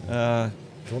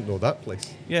 Don't know that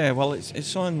place. Yeah, well,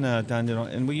 it's on Dandenong,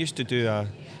 and we used to do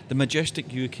the Majestic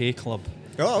UK Club.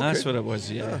 Oh, okay. That's what it was.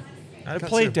 Yeah, I Can't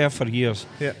played say- there for years.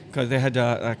 Yeah. Because they had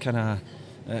a kind of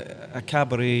a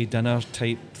cabaret dinner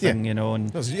type thing, Yeah.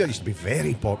 and It used to be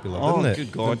very popular, oh, didn't it?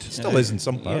 good God, Still is in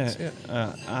some parts.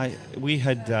 Yeah.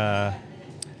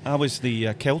 I was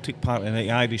the Celtic part and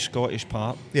the Irish-Scottish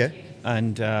part. Yeah.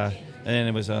 And then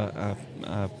there was a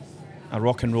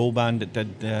rock and roll band that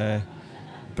did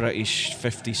British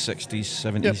 50s, 60s,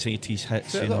 70s, Yep. 80s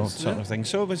hits, Yeah, that's- sort of thing.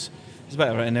 So it was a bit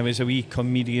of it. And there was a wee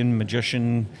comedian,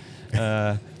 magician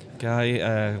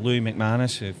guy, Louis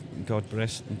McManus, who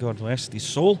God rest his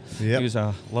soul. Yep. He was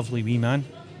a lovely wee man,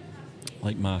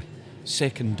 like my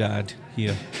second dad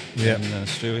here Yep. in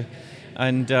Australia.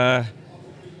 And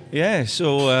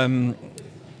so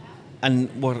and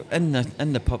we're in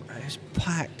the pub. It's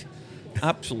packed,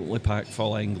 absolutely packed,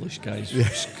 full of English guys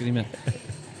screaming.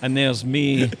 And there's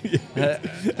me,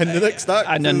 And the next act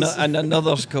and, is- and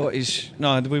another Scottish.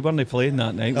 No, we weren't playing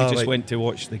that night. We Oh, just right. went to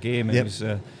watch the game. It Yep. was.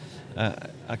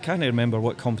 I can't remember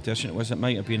what competition it was. It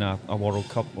might have been a World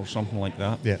Cup or something like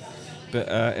that. Yeah. But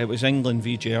it was England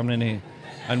v Germany,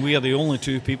 and we are the only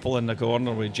two people in the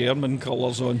corner with German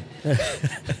colours on.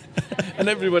 And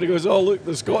everybody goes, "Oh, look,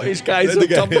 the Scottish guys have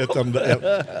turned up."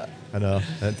 Yep. I know.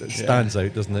 It stands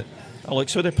out, doesn't it? Oh, look,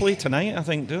 so they play tonight, I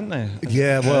think, don't they?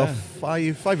 Yeah, well,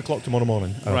 5 o'clock tomorrow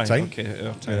morning, our Right, time. okay,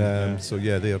 our time. Yeah. So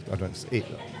yeah, they're, I don't know, it's 8,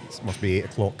 it must be 8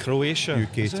 o'clock Croatia,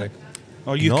 UK is it? time.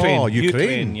 Or Ukraine. No,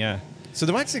 Ukraine. Yeah. So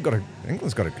they've actually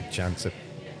England's got a good chance of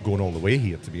going all the way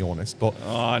here, to be honest. But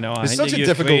Oh, no, I It's think such the a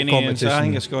difficult Ukrainians, I competition.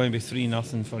 think it's going to be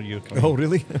 3-0 for Ukraine. oh,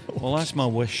 really? Well, that's my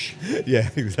wish. Yeah,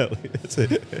 exactly. That's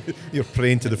it. You're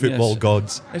praying to the football Yes.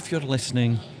 gods. If you're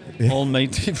listening,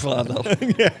 Almighty Father,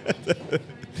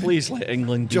 please let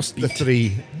England be Just the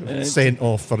beat. 3 sent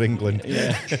off for England.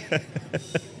 Yeah.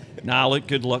 Nah, look,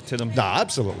 good luck to them. Nah,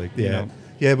 absolutely. Yeah, You know.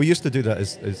 yeah. We used to do that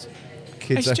as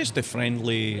kids. It's just a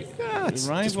friendly it's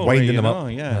rivalry, just winding you them know,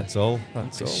 up. Yeah. That's all.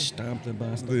 That's Just all. stab the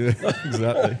bastard. Yeah,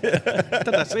 exactly.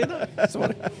 Did I say that?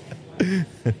 Sorry.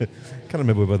 Can't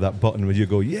remember where that button where you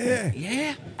go, yeah.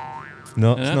 Yeah.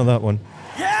 No, it's not that one.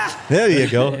 Yeah. There you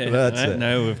go. That's Right, it.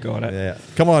 now we've got it. Yeah.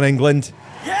 Come on, England.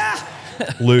 Yeah.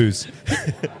 Lose.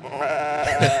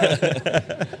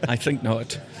 I think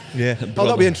not. Yeah. Oh,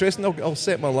 that'll be interesting. I'll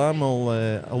set my alarm.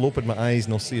 I'll open my eyes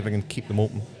and I'll see if I can keep them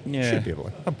open. Yeah. Should be able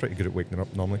to. I'm pretty good at waking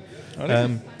up normally. Are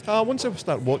you? Once I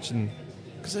start watching,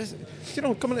 because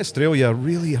coming to Australia, I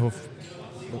really have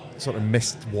sort of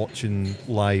missed watching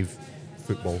live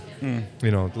football.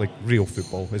 You know, like real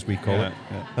football, as we call it.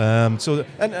 Yeah. So,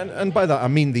 and by that I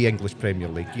mean the English Premier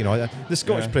League. You know, the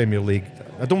Scottish Yeah. Premier League.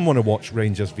 I don't want to watch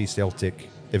Rangers v Celtic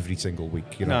every single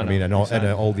week. You know what I mean? And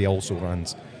all the also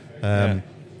rans.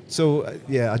 So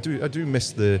I do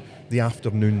miss the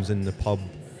afternoons in the pub.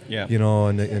 Yeah. You know,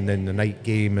 and then the night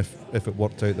game if it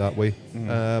worked out that way.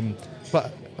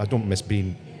 But I don't miss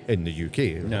being in the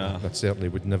UK. No. That certainly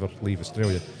would never leave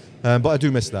Australia. But I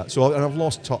do miss that. So, and I've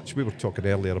lost touch. We were talking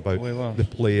earlier about the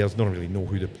players. Don't really know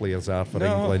who the players are for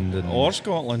England. Or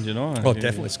Scotland, you know. Oh,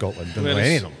 definitely Scotland. Don't know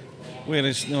any of them.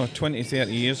 Whereas, 20,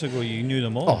 30 years ago, you knew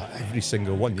them all. Oh, every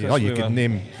single one. You could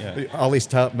name Alice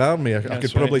Tartan Army. I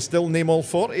could probably still name all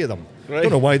 40 of them. Right.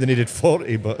 Don't know why they needed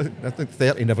 40, but I think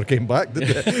 30 never came back, did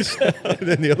they? And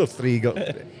then the other 3 got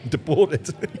deported.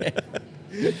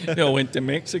 They all went to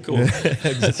Mexico.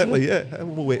 Exactly, yeah.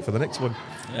 We'll wait for the next one.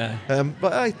 Yeah.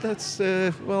 But that's,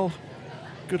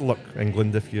 good luck,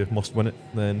 England. If you must win it,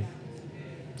 then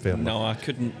fair enough. No, I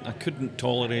couldn't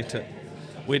tolerate it.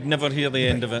 We'd never hear the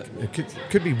end of it. It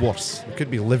could be worse. It could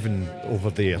be living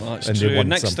over there. Well, that's and true. they won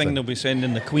Next something. thing they'll be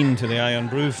sending the Queen to the Iron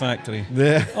Brew factory.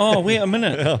 Yeah. Oh, wait a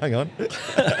minute. Oh, hang on.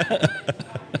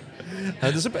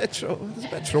 There's a bit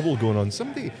of trouble going on.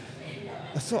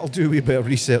 I thought I'll do a wee bit of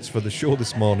research for the show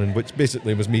this morning, which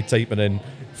basically was me typing in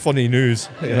funny news.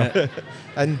 You know?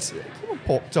 And someone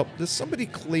popped up. There's somebody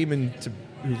who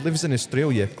lives in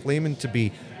Australia, claiming to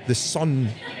be the son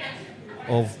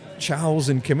of Charles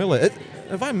and Camilla.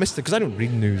 Have I missed it? Because I don't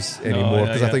read news anymore.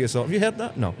 Because I think it's all. Have you heard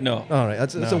that? No. No. All right.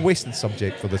 It's a wasted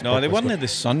subject for this. No, they weren't the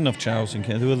son of Charles and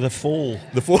Camilla. They were the foal.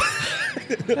 The foal.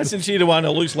 Isn't she the one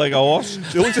that looks like a horse?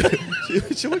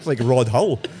 She looks like Rod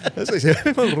Hull. That's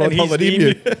what Rod Hull and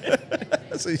Emu.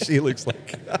 That's what she looks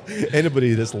like.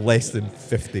 Anybody that's less than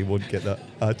 50 won't get that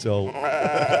at all.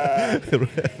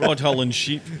 Rod Hull and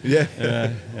sheep.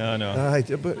 Yeah. I know.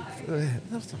 But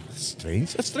that's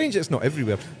strange. It's strange it's not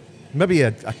everywhere. Maybe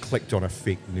I clicked on a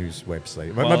fake news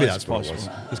website. Well, maybe that's what possible. It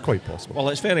was. It's quite possible. Well,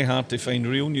 it's very hard to find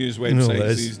real news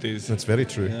websites these days. That's very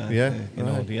true. Yeah.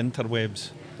 The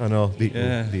interwebs. I know, the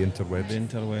interwebs. The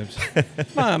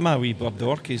interwebs. my wee bird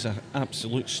Orky's an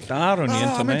absolute star on the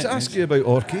internet. I meant to ask you about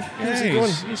Orky. How's he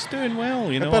going? He's doing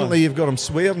well, you know. Apparently you've got him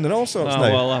swearing and all sorts now.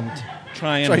 Well, I'm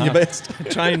trying your best.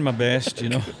 Trying my best, you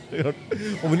know. Well,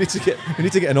 we need to get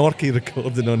an Orky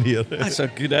recording on here. That's a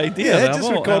good idea. Yeah,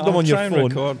 just record them on your phone.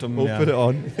 Record them, we'll put it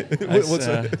on. What's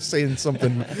it? Saying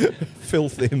something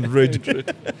filthy and rude.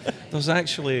 There's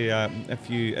actually, if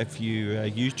you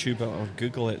YouTube it or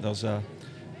Google it, there's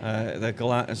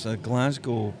it's a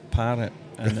Glasgow parrot,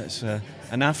 and it's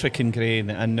an African grey,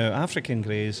 and now African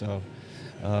greys are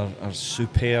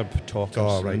superb talkers.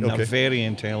 Oh, right, okay. They're very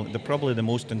intelligent. They're probably the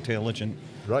most intelligent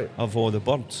of all the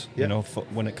birds. Yeah. You know,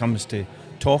 when it comes to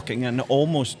talking and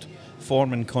almost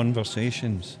forming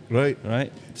conversations. Right.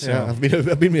 So, yeah, I've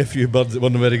been with a few birds that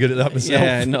weren't very good at that myself.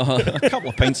 Yeah, no, a couple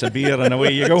of pints of beer and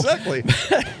away you go. Exactly.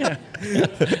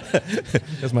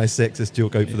 That's my sexist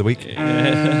joke out for the week.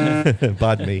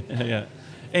 Bad me. Yeah.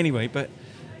 Anyway, but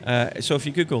so if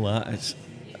you Google that,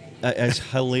 it's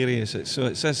hilarious. It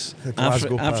says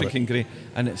African grey,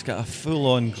 and it's got a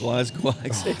full-on Glasgow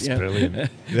accent. It's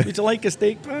brilliant. Would you like a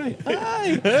steak pie?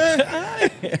 Aye.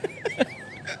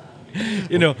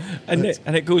 You know, and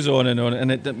it goes on,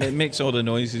 and it makes all the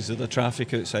noises of the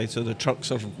traffic outside, so the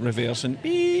trucks are reversing.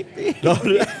 Beep, beep.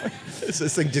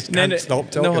 This thing just can't stop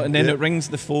talking. No, and then it rings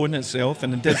the phone itself,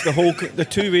 and it does the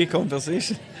two-way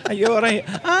conversation. Are you all right?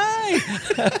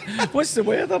 Aye. What's the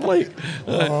weather like?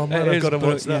 Oh man, I've got to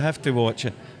watch that. You have to watch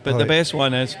it. But all the right. best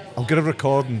one is I'll get a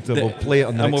recording. We'll play it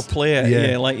on the and next. we'll play it.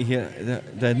 Yeah, like here,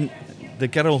 the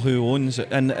girl who owns it,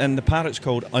 and the parrot's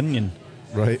called Onion.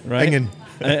 Right. Ingen.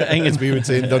 As we would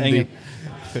say in Dundee.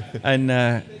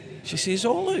 And she says,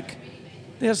 "Oh look,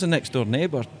 there's the next door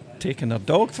neighbour taking her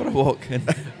dog for a walk." And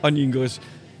Onion goes,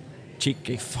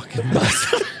 "Cheeky fucking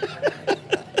bastard."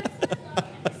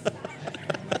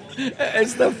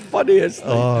 It's the funniest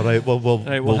thing. Oh, right. Well,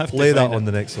 we'll play that on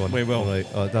the next one. We will. Right.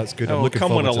 Oh, that's good. We'll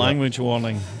come with a language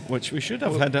warning, which we should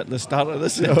have had at the start of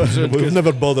this episode. We've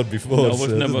never bothered before. No,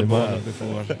 we've never bothered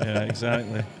before. Yeah,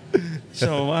 exactly.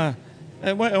 So,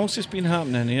 what else has been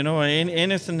happening? You know,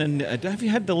 anything? Have you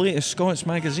had the latest Scots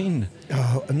magazine?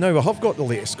 No, I have got the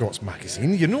latest Scots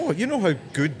magazine. You know how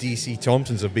good DC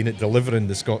Thompsons have been at delivering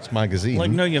the Scots magazine.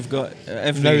 Like now you've got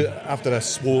Now, after I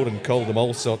swore and called them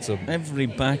all sorts of every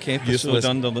back episode useless,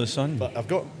 under the sun. But I've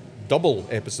got double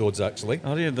episodes actually.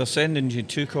 Are you? They're sending you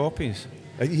 2 copies.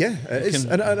 Yeah, it is.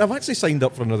 And I've actually signed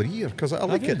up for another year because I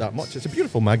like it that much. It's a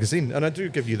beautiful magazine, and I do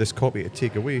give you this copy to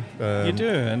take away. You do,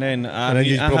 and then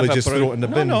you probably just throw it in the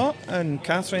bin. No, and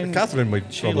Catherine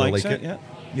would she probably likes like it.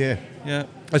 Yeah.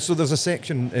 And so there's a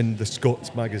section in the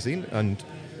Scots magazine, and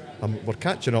we're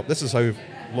catching up. This is how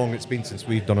long it's been since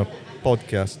we've done a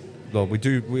podcast. No,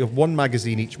 we have one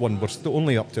magazine each one. We're still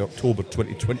only up to October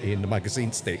 2020 in the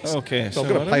magazine stakes. Okay, so I'm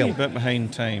going to we're a wee bit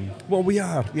behind time. Well, we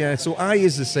are, yeah. So I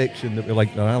is the section that we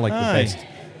like, that I like the best.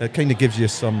 It kind of gives you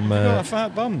some. Got a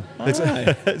fat bum.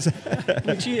 Aye.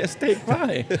 Would you eat a steak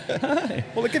pie? Aye.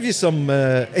 Well, it gives you some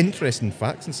interesting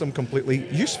facts and some completely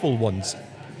useful ones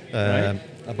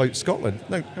about Scotland.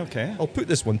 Now, Okay. I'll put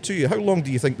this one to you. How long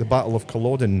do you think the Battle of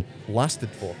Culloden lasted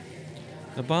for?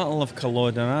 The Battle of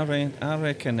Culloden, I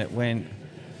reckon it went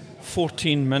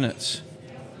 14 minutes.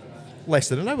 Less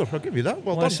than an hour. I'll give you that.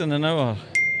 Well Less done. than an hour.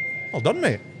 Well done,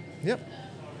 mate. Yep.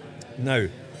 Now,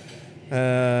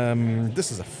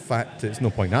 this is a fact. It's no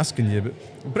point asking you,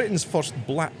 but Britain's first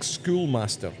black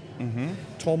schoolmaster,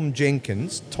 Tom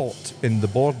Jenkins, taught in the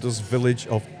Borders village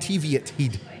of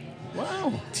Teviothead.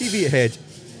 Wow. Teviothead.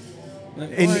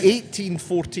 In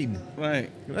 1814. Right.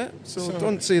 Right? So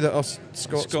don't say that us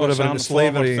Scots were Scots ever into aren't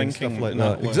slavery and forward-thinking stuff like in that.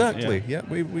 that way, Exactly. Yeah,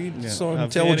 we Yeah. saw A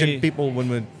intelligent very- people when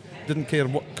we didn't care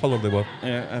what colour they were.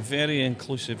 A very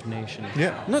inclusive nation.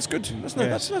 Yeah, and that's good. That's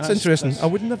Yes, interesting. that's- I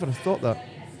would never have thought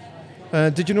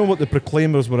that. Did you know what the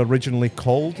Proclaimers were originally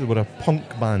called? They were a punk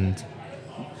band,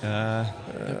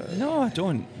 No, I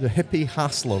don't. the Hippie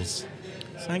Hasslers.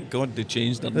 Thank God they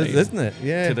changed their name Isn't it?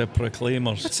 Yeah. to the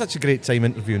Proclaimers. That's such a great time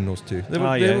interviewing those two. They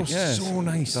were, Yes. so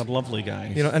nice. They're lovely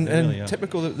guys. You know, and, They really and are.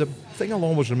 typical, the thing I'll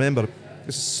always remember,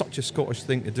 this is such a Scottish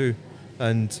thing to do,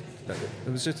 and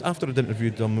it was just after I'd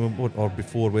interviewed them, or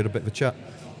before, we had a bit of a chat,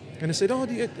 and I said,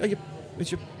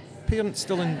 is your parents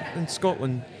still in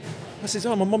Scotland? I said,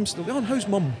 my mum's still, and how's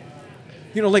mum?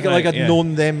 You know, like Right, I'd yeah.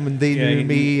 known them and they Yeah, knew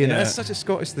me, and yeah. it's such a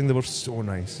Scottish thing. They were so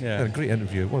nice. Yeah. A great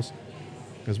interview it was,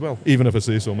 as well, even if I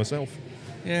say so myself.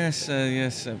 Yes.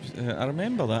 I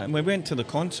remember that. And we went to the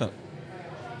concert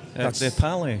at That's- the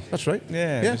Pally. That's right.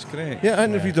 Yeah, it was great. Yeah, I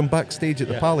interviewed them backstage at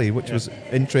the Yeah. Pally, which Yeah. was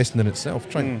interesting in itself.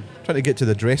 Trying to get to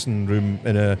the dressing room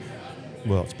in a,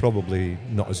 well, it's probably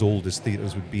not as old as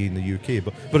theatres would be in the UK,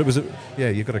 but it was,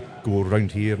 you've got to go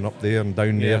around here and up there and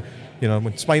down Yeah. there. You know,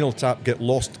 when Spinal Tap get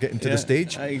lost getting to Yeah, the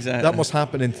stage, exactly. that must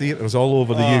happen in theatres all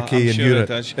over the UK I'm and sure Europe. It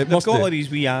does. It They've must got do. all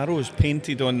these wee arrows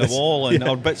painted on the wall and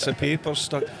our bits of paper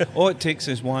stuck. All it takes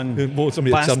is one Well,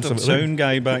 somebody that bastard sounds something. sound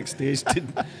guy backstage to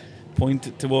point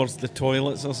it towards the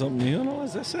toilets or something. You know,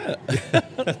 is this it?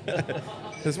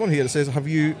 There's one here that says, have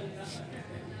you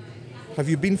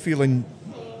been feeling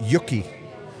yucky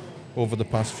over the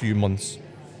past few months?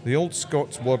 The old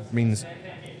Scots word means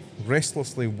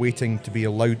restlessly waiting to be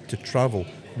allowed to travel.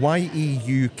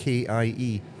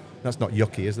 Yeukie. That's not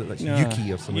yucky, is it? That's No,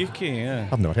 yuki or something. Yuki, yeah.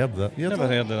 I've not heard that. You Never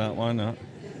heard of that one.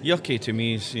 Yucky to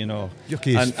me is,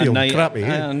 Yucky is a feeling night, crappy,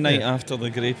 yeah. A night after the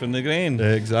grape and the grain.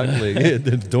 Exactly. Yeah,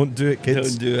 don't do it,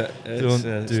 kids. Don't do it.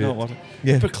 It's do not it. worth it.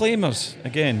 Yeah. Proclaimers,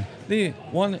 again, they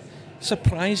one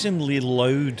surprisingly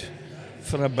loud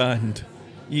for a band.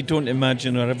 You don't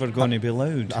imagine are ever going to be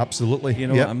loud. Absolutely. You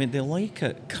know yeah. what I mean? They like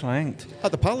it cranked.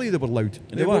 At the Pally, they were loud.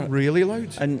 They were were. really loud.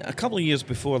 And a couple of years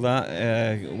before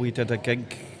that, we did a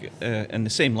gig in the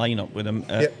same lineup with them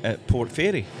at Port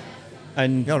Fairy.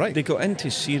 And Yeah, right. they got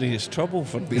into serious trouble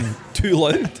for being too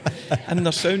loud. And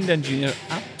their sound engineer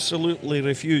absolutely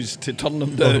refused to turn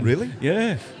them down. Oh, really?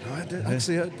 Yeah.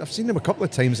 Actually, I've seen them a couple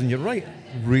of times, and you're right.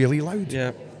 Really loud.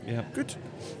 Yeah. Good.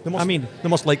 They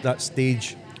must like that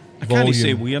stage. I can't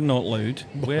say volume. we're not loud.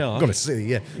 We are. I'm going to say,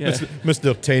 yeah. Yeah.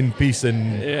 Mr. 10-piece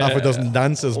and half a dozen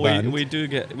dancers band. We do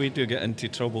get into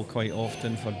trouble quite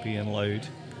often for being loud.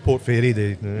 Port Fairy,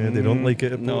 they don't like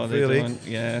it at No, Port they Fairy. don't.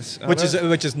 Yes,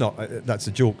 Which is not, that's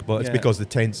a joke, but it's Yeah. because the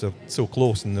tents are so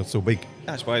close and they're so big.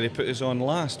 That's why they put us on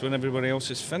last when everybody else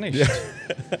is finished.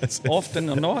 Often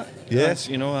or not. Yeah. That's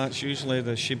usually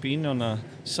the shebeen on a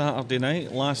Saturday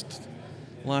night.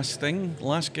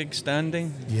 Last gig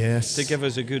standing. Yes. To give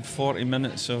us a good 40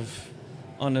 minutes of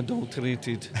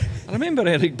unadulterated. I remember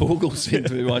Eric Bogle saying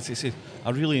to me once, he said,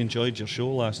 I really enjoyed your show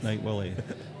last night, Willie.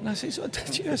 And I said, so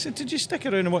did you? I said, did you stick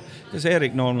around and watch? Because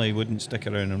Eric normally wouldn't stick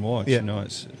around and watch. Yeah. You know,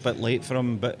 it's a bit late for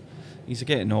him, but he's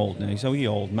getting old now. He's a wee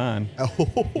old man.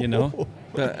 You know?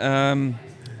 But,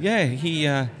 yeah, he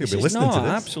be says, listening no, to I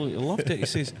this." absolutely loved it. He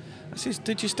says, I says,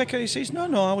 did you stick out? He says, no,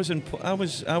 I was in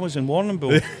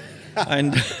Warrnambool.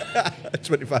 And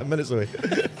 25 minutes away.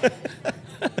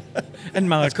 in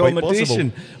my That's quite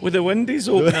accommodation with the windows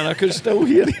open and I could still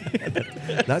hear you.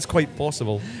 That's quite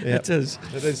possible. Yeah. It is.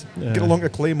 It is. Yeah. Get along to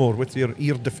Claymore with your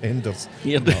ear defenders.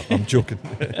 Ear No, I'm joking.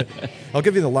 I'll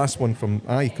give you the last one from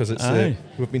because it's Aye.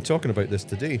 we've been talking about this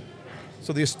today.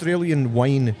 So the Australian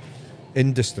wine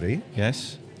industry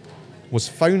Yes. was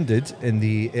founded in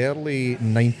the early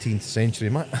 19th century.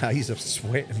 My eyes are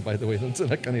sweating, by the way.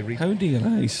 I can't read. How do your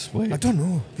eyes sweat? I don't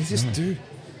know. They just do.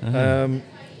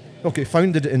 Okay,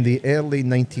 founded in the early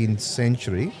 19th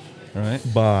century Right.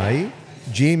 by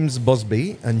James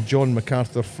Busby and John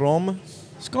MacArthur from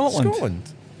Scotland.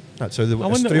 Scotland. That's how the I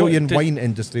wonder Australian what- wine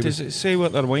industry Does was. it say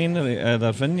what their winery,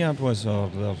 their vineyard was, or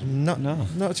their... No,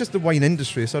 it's just the wine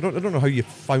industry. So I don't know how you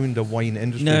found a wine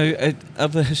industry. Now, are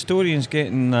the historians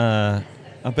getting a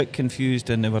bit confused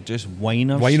and they were just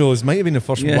winers? Winos might have been the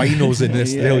first winos in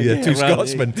Australia. Two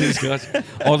Scotsmen. Two Scotsmen.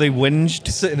 Or they whinged,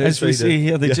 Sitting as we outside say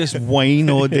here. They just whine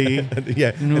all day.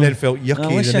 Yeah, No. and then felt yucky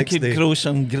I wish the I next could day. grow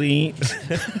some grapes.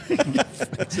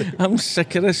 I'm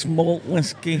sick of this malt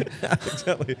whiskey.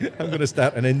 Exactly. I'm going to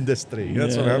start an industry.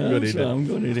 That's what I'm going to That's do. what I'm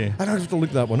going to do. I don't have to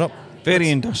look that one up. Very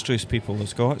industrious people, the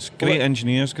Scots. Great Well,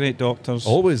 engineers, great doctors.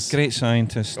 Always. Great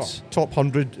scientists. Top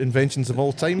 100 inventions of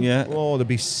all time. Yeah. Oh, there'll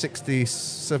be 60,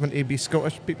 70 be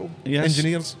Scottish people. Yes.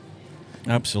 Engineers.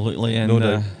 Absolutely. And No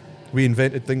doubt. We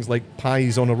invented things like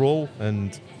pies on a roll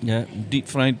and yeah, deep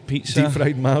fried pizza. deep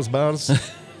fried Mars bars.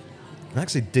 I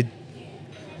did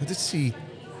see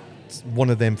one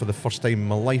of them for the first time in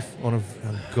my life.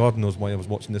 God knows why I was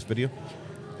watching this video.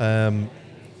 But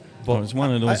Well, it's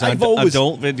one of those I've always-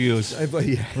 adult videos.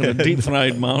 With a deep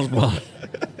fried Mars bar.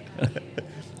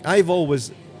 I've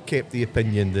always kept the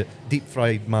opinion that deep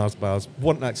fried Mars bars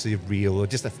weren't actually real, or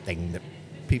just a thing that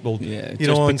people, Yeah, you just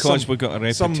know, and because some- we got a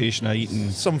reputation of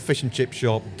eating. Some fish and chip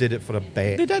shop did it for a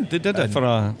bet. They did it And- for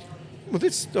a. Well,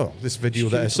 this video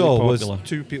that I Hugely saw popular. was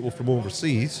two people from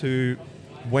overseas who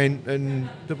went and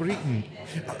they were eating.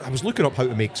 I was looking up how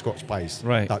to make Scotch pies.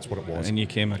 Right. That's what it was. And you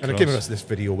came across. And I came across this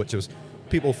video, which was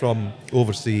people from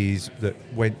overseas that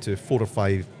went to 4 or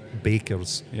 5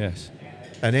 bakers Yes.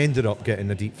 and ended up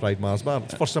getting a deep fried Mars bar.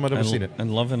 It's the first time I'd ever seen it.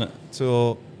 And loving it.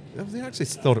 So they actually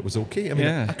thought it was okay. I mean,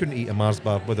 Yeah. I couldn't eat a Mars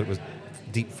bar whether it was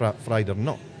deep fried or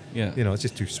not. Yeah. You know, it's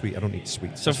just too sweet. I don't eat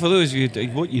sweets. So for those of you,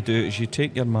 what you do is you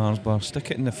take your Mars bar, stick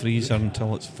it in the freezer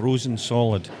until it's frozen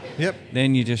solid. Yep.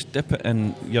 Then you just dip it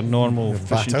in your normal Your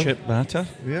fish and batter. chip batter.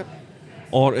 Yep.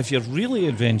 Or if you're really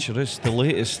adventurous, the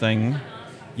latest thing,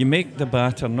 you make the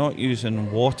batter not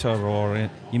using water or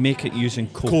you make it using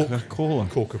Coca-Cola.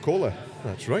 Coca-Cola.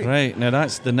 That's right. Right, now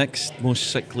that's the next most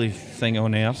sickly thing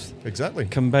on earth, Exactly.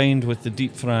 combined with the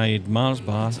deep fried Mars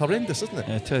bar. It's horrendous, isn't it?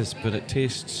 It is, but it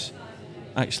tastes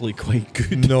actually quite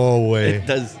good. No way. It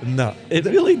does. No. It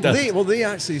really does. They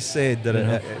actually said that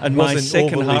it And my wasn't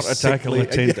second overly heart attack will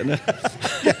sickly. attend it.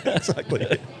 Yeah,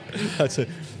 exactly. That's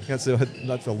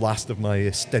the last of my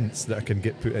stints that I can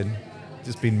get put in.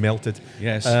 Just been melted.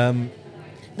 Yes. How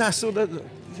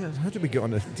did we get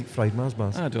on the deep fried Mars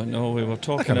bars? I don't know. We were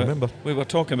talking. can't remember. We were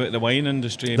talking about the wine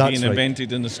industry That's being right.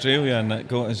 invented in Australia, and that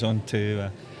got us on to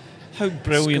how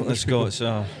brilliant Scottish the Scots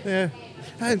are. Yeah.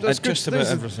 That's At good. just about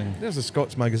everything. There's a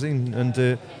Scots magazine, and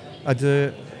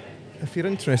if you're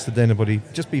interested in anybody,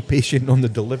 just be patient on the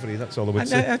delivery. That's all I would And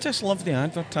say. I just love the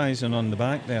advertising on the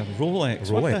back there.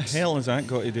 Rolex. What the Rolex. hell has that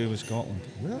got to do with Scotland?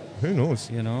 Well, who knows?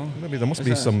 You know. Maybe there must Is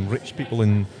be that- some rich people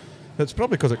in. It's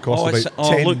probably because it costs Oh,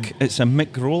 about 10. look, it's a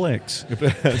Mick Rolex.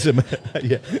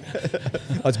 Yeah,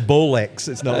 that's Bolex.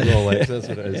 It's not Rolex. That's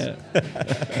what it is. Yeah.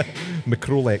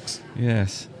 Macrolex.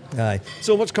 Yes. Aye.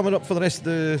 So what's coming up for the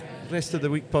rest of the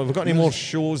week, Paul? Have we got any more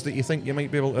shows that you think you might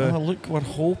be able to? Oh, look, we're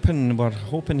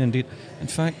hoping indeed. In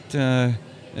fact,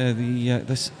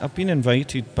 this I've been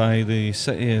invited by the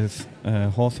City of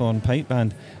Hawthorne Pipe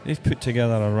Band. They've put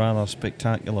together a rather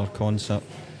spectacular concert,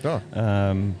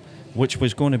 which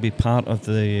was going to be part of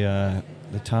the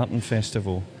Tartan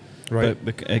Festival. Right.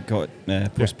 But it got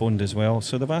postponed as well.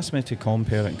 So they've asked me to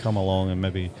compare it and come along and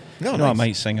maybe Oh, I nice.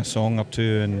 might sing a song or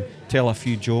two and tell a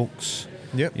few jokes.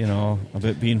 Yep. You know,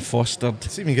 about being fostered. See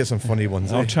if you can get some funny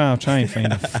ones. I'll try and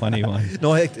find a funny one.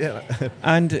 No,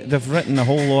 And they've written a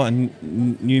whole lot of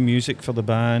new music for the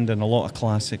band and a lot of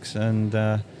classics, and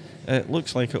it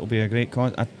looks like it'll be a great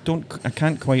concert. I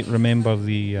can't quite remember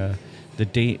the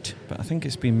date, but I think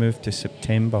it's been moved to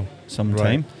September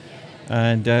sometime. Right.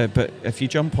 And but if you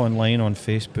jump online on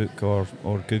Facebook or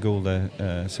Google the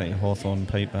City Hawthorne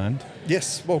Pipe Band,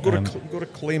 yes. Well, go to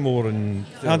Claymore and.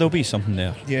 there'll be something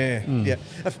there. Yeah, yeah.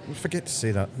 I forget to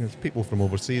say that. There's people from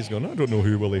overseas going, I don't know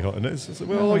who Willie Hutton is. I said,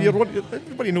 well,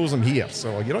 everybody knows him here,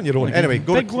 so you're on your own. Anyway,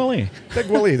 go Big to Willie. Big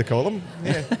Willie, they call him.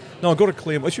 Yeah. No, go to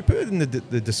Claymore. I should put it in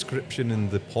the description in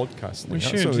the podcast. We That's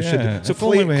should, what yeah. So If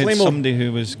only we had Claymore. somebody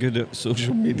who was good at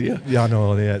social media. Yeah,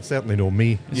 no, yeah, it's certainly no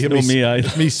me. It's You no hear me either.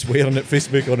 It's me swearing at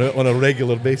Facebook on a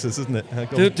regular basis, isn't it? I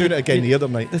was doing it again the other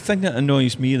night. The thing that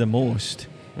annoys me the most,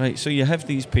 right, so you have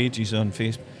these pages on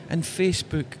Facebook, and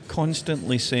Facebook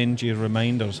constantly sends you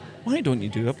reminders. Why don't you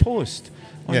do a post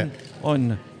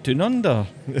on Doon Under?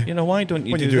 You know, why don't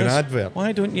you When do you do an this? advert.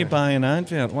 Why don't you buy an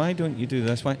advert? Why don't you do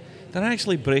this? Why? They're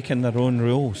actually breaking their own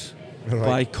rules Right.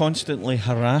 by constantly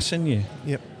harassing you.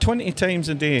 Yep. 20 times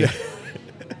a day.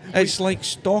 It's like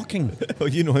stalking. Oh,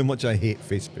 you know how much I hate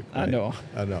Facebook. I know.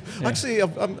 Yeah. Yeah. Actually,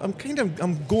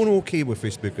 I'm going okay with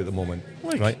Facebook at the moment.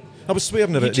 Like, right? I was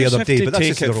swearing at You it the just other have day, to but that's take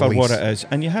just it the for release. what it is,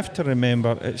 and you have to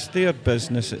remember it's their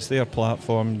business, it's their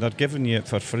platform. They're giving you it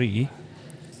for free,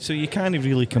 so you can't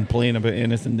really complain about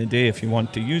anything today if you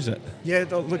want to use it. Yeah,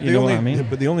 look, You know what I mean?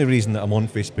 But the only reason that I'm on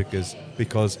Facebook is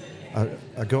because I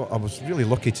was really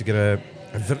lucky to get a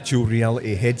virtual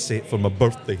reality headset for my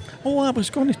birthday. Oh, I was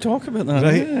going to talk about that.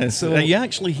 Right, Yes. so- Are you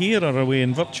actually here or are we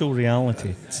in virtual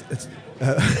reality? It's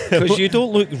Because you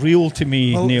don't look real to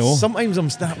me, well, Neil. sometimes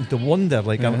I'm starting to wonder,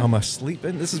 like, Yeah. am I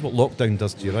sleeping? This is what lockdown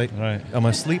does to you, right? Right. Am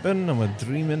I sleeping? Am I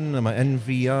dreaming? Am I in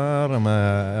VR?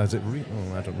 Is it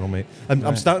I don't know, mate. I'm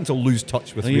Right. starting to lose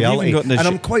touch with Well, you've even reality, got the and sh-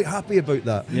 I'm quite happy about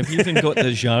that. You've even got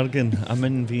the jargon. I'm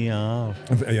in VR.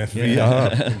 Yeah,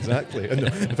 VR, exactly.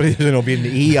 And pretty soon I'll be in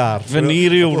the ER.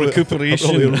 Venereal I'll probably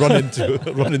recuperation.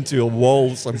 run into a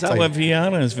wall Is that sometime. what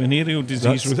VR is? Venereal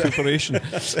disease That's- recuperation.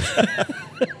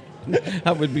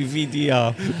 That would be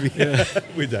VDR.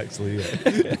 We'd actually,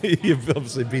 yeah. You've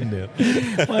obviously been there.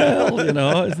 Well, you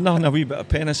know, it's nothing a wee bit of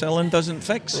penicillin doesn't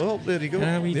fix. Well, there you go.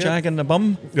 A wee Yeah. jag in the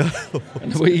bum,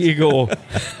 and away you go.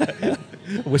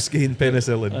 Whiskey and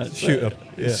penicillin That's shooter. it.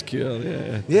 It's cure,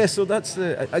 yeah. Yeah, so that's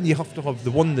and you have to have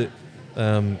the one that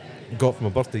got for my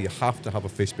birthday. You have to have a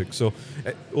Facebook. So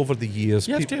over the years,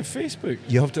 You have to have Facebook.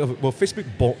 you have to have. Well, Facebook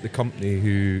bought the company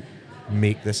who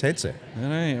make this headset.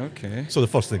 Right, okay. So the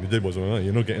first thing they did was, oh,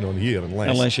 you're not getting on here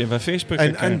Unless you have a Facebook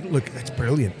and, account. and look, it's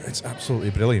brilliant. It's absolutely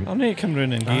brilliant. I'll need to come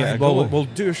round and give it a Well, go.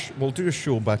 we'll do a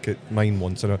show back at mine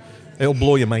once, and it'll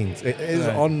blow your mind. It is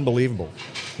Right. unbelievable,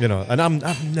 you know. And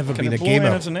I've never Can been it a blow gamer.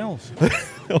 anything else?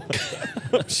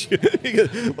 You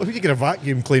get a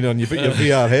vacuum cleaner and you put your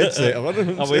VR headset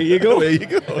on. Away you go. Away you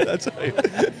go. That's right.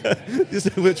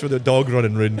 Just watch for the dog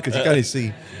running round because you can't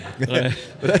see. Right.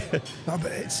 But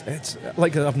it's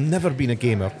like I've never been a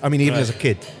gamer. I mean, even Right. as a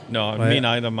kid. No, Right. me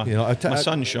neither. My, You know, my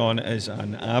son Sean is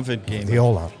an avid gamer. They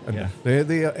all are. And Yeah.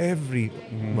 they are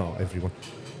well, everyone.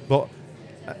 But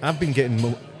I've been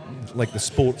getting like the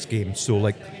sports games, so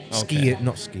like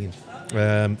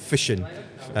fishing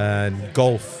and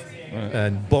golf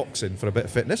and boxing for a bit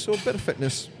of fitness. So a bit of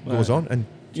fitness goes on, and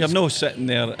You're no sitting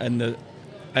there in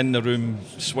the room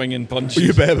swinging punches.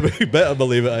 you better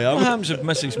believe it. I am. What happens if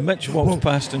Mrs. Mitch walks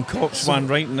past and cocks one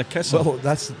right in the kisser? Well,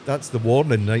 that's the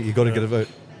warning, right? You got to get it out.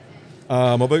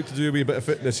 I'm about to do a wee bit of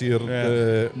fitness here,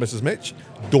 Mrs. Mitch.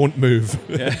 Don't move.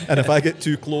 And if I get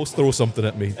too close, throw something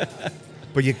at me.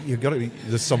 But you got to.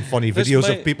 There's some funny This videos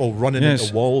might- of people running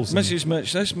into walls. and- Mrs.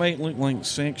 Mitch, this might look like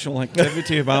sexual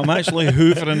activity, but I'm actually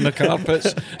hoovering the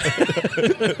carpets.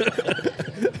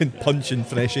 and punching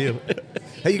fresh air.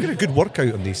 Hey, you get a good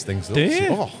workout on these things, though. Do you?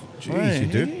 Oh, jeez, Right, you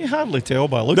do. You hardly tell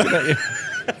by looking at you.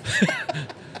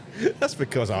 That's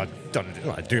because I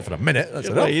do it for a minute. That's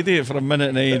Well, enough. you do it for a minute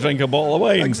and then you drink a bottle of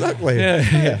wine. Exactly. Yeah.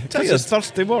 Yeah. This is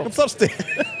thirsty work. I'm thirsty.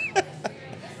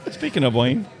 Speaking of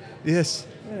wine, Yes.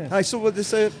 Aye, so with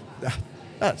this,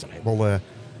 that's all right. We'll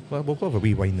have a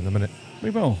wee wine in a minute.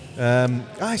 we will.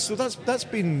 So that's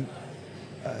been,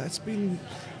 it's been,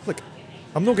 look,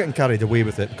 I'm not getting carried away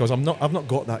with it because I've not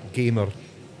got that gamer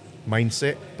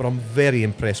mindset, but I'm very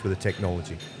impressed with the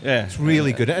technology. Yeah. It's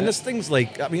really good. And there's things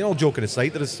like, I mean, all joking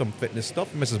aside, there is some fitness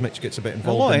stuff. Mrs. Mitch gets a bit A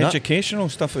involved lot in of that. educational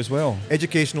stuff as well.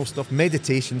 Educational stuff,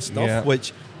 meditation stuff, Yeah.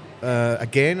 which,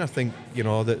 again, I think, you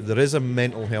know, that there is a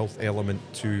mental health element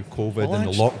to COVID Well, and the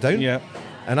actu- lockdown. yeah.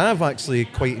 And I've actually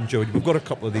quite enjoyed. We've got a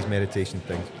couple of these meditation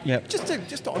things. Yeah. Just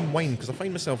to unwind, because I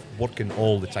find myself working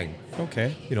all the time.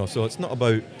 Okay. You know, so it's not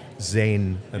about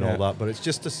Zen and Yeah. all that, but it's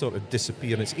just to sort of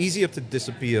disappear. And it's easier to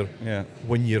disappear Yeah.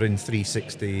 when you're in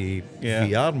 360 Yeah.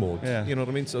 VR mode. Yeah. You know what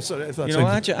I mean? So if that You know,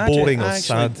 sounds I boring or actually,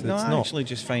 sad, no, it's I not. actually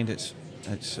just find it's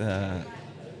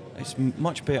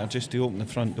much better just to open the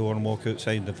front door and walk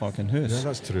outside the fucking house. Yeah,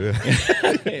 that's true.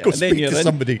 And Go then speak you're to in.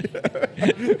 somebody.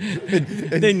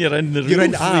 Then you're in the You're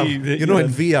in room R. free, You're not in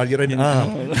VR. You're in R.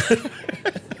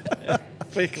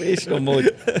 recreational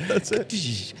mode. That's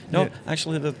it. No, Yeah.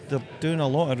 actually, they're doing a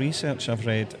lot of research. I've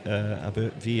read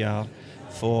about VR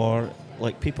for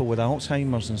like people with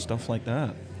Alzheimer's and stuff like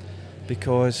that,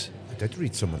 because I did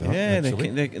read some of that. yeah,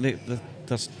 actually.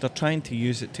 they're trying to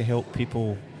use it to help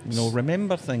people, you know,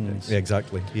 remember things. Yeah,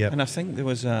 exactly. Yeah. And I think there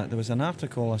was an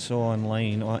article I saw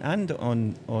online and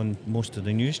on most of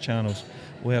the news channels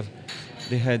where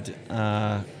they had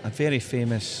a very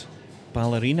famous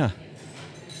ballerina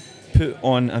put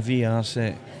on a VR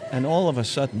set, and all of a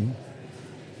sudden,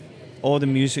 all the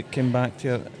music came back to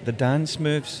her. The dance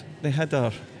moves they had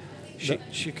her.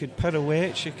 She could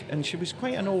pirouette, and she was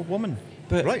quite an old woman,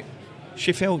 but Right.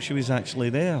 she felt she was actually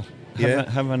there.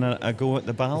 having a go at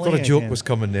the ballet. I thought a joke again. was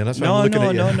coming there. That's why I'm looking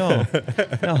at you.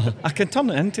 No. I can turn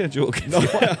it into a joke.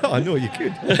 I know you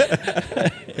could.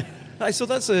 Aye, so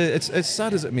that's it's as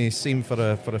sad as it may seem for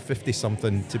a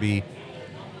 50-something to be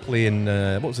playing.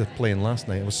 What was I playing last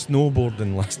night? I was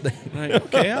snowboarding last night. Right.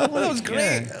 Okay. That was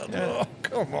great. Yeah. Oh,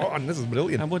 come on, this is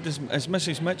brilliant. And what does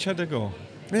Mrs. Mitch had to go?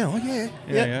 Yeah, oh, yeah.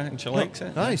 Yeah, and she likes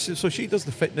it. Aye, so she does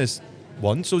the fitness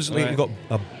one. So it's like Right. you've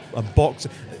got a box.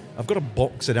 I've got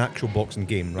an actual boxing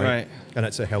game, right? Right. And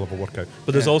it's a hell of a workout.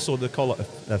 But there's Yeah. also, they call it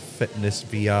a fitness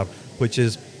VR, which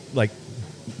is like,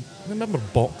 remember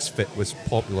Box Fit was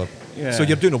popular. Yeah. So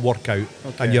you're doing a workout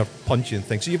Okay. and you're punching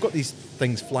things. So you've got these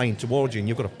things flying towards you and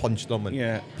you've got to punch them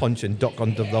and punch and duck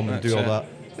under them and do all That's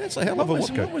that. It's a hell of a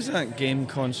workout. What was that game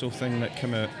console thing that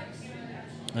came out?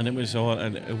 And it was all the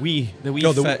Wii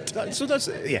No, Fit. so that's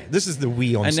this is the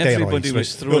Wii on And steroids. everybody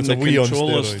was right? throwing It's a the Wii on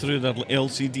controllers steroids. through their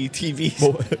LCD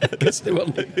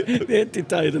TVs. They had to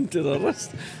tie them to their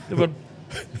wrist. They were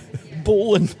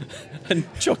bowling and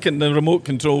chucking the remote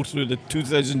control through the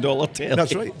 $2,000 telly.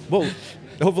 That's right. Well,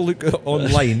 have a look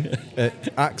online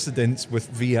at accidents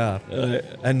with VR,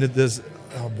 and there's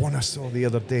one I saw the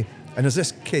other day, and there's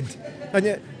this kid, and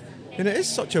it is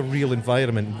such a real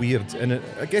environment, weird, and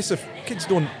I guess if kids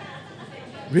don't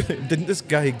really, this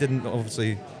guy didn't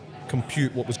obviously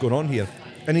compute what was going on here,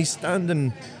 and he's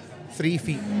standing 3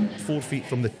 feet, 4 feet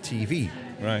from the TV,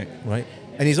 Right.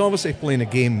 and he's obviously playing a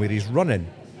game where he's running.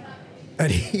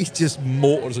 And he just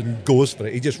motors and goes for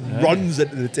it. He just runs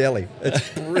into the telly. It's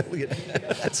brilliant.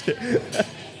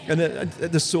 And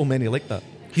there's so many like that.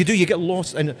 You get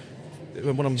lost. And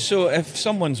when I'm So if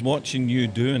someone's watching you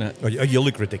doing it, you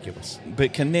look ridiculous.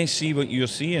 but can they see what you're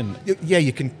seeing? Yeah,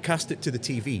 you can cast it to the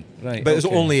TV, Right, but it's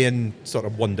okay. only in sort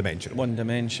of one dimension. One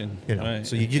dimension. You know, Right,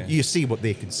 so okay. you see what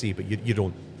they can see, but you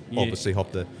don't You- obviously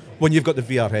have the. When you've got the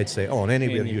VR headset on,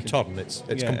 anywhere you you can- turn, it's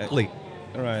Yeah, complete.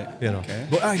 Right. You know. Okay.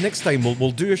 But next time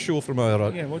we'll do a show from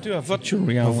our. Yeah, we'll do a virtual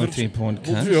reality podcast.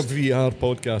 We'll do a VR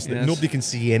podcast that Yes. nobody can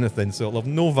see anything, so it'll have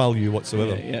no value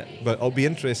whatsoever. Yeah. But it'll be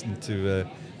interesting to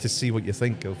see what you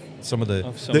think of some of the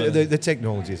Of some of the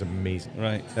technology is amazing.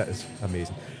 Right. That is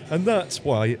amazing, and that's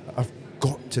why I've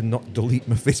got to not delete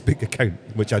my Facebook account,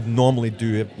 which I'd normally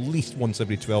do at least once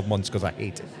every 12 months because I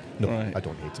hate it. No, Right. I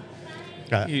don't hate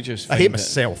it. You just I hate find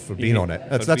myself for you being hate- on it. for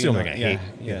That's the being only on thing I it,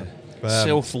 hate. Yeah. But,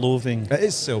 Self-loathing. It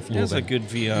is self-loathing. There's a good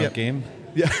VR Yep. game.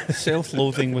 Yeah.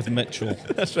 Self-loathing with Mitchell.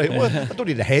 That's right. Well, I don't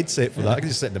need a headset for that. I can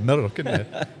just sit in the mirror, couldn't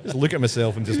I? Just look at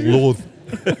myself and just loathe.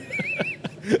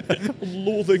 I'm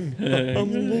loathing.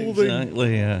 I'm loathing.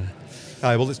 Exactly. Yeah.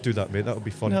 Aye, well, let's do that, mate. That'll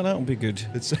be fun. No, that'll be good.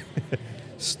 It's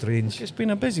strange. It's been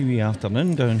a busy wee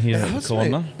afternoon down here at the has,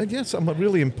 corner. mate. And yes, I'm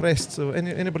really impressed. So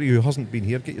anybody who hasn't been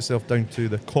here, get yourself down to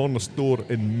the corner store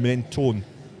in Mentone.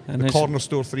 And The it's- corner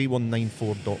store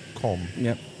 3194.com.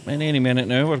 Yep. And any minute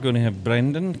now, we're going to have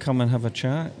Brendan come and have a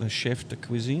chat, the chef de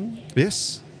cuisine.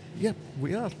 Yes. Yep,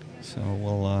 we are. So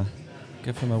we'll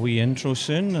give him a wee intro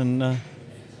soon and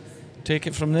take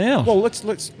it from there. Well, let's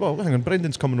hang on.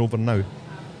 Brendan's coming over now.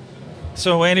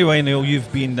 So anyway, Neil,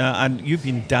 you've been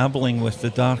dabbling with the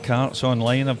dark arts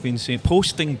online. I've been seeing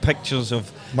posting pictures of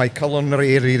My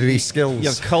culinary skills.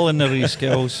 your culinary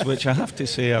skills, which I have to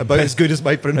say are about as good as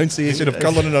my pronunciation of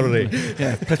culinary.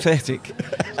 yeah, pathetic.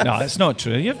 No, it's not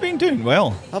true. You've been doing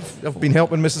well. I've been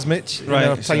helping Mrs. Mitch Right, in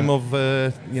our so- time of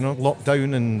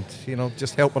lockdown and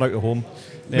just helping out at home,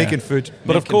 Yeah, making food.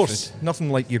 But of making course, nothing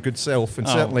like your good self, and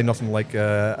Oh. certainly nothing like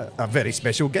a very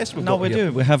special guest we've No, got we here.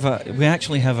 do. We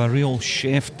actually have a real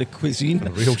chef de cuisine. A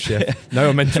real chef. Now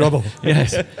I'm in trouble.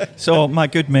 Yes. So my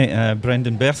good mate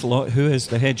Brendan Berthelot, who is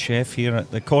the head chef here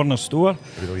at the corner store,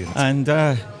 Brilliant. and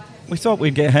we thought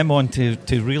we'd get him on to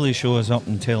really show us up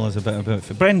and tell us a bit about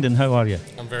it. Brendan, how are you?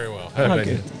 I'm very well. Hi, Oh,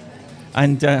 Brendan. good.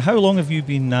 And how long have you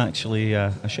been actually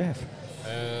a chef?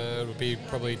 It'll be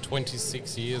probably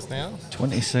 26 years now.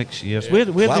 26 years. Yeah.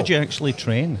 Where Wow. did you actually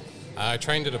train? I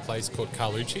trained at a place called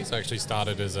Carlucci's. I actually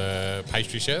started as a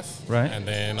pastry chef. Right. And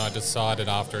then I decided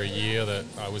after a year that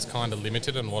I was kind of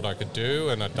limited in what I could do,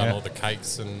 and I'd done Yeah. all the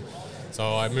cakes. And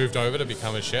so I moved over to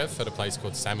become a chef at a place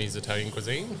called Sammy's Italian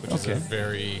Cuisine, which is Okay. a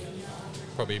very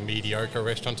probably mediocre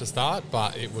restaurant to start,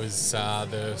 but it was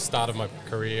the start of my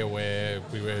career where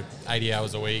we were 80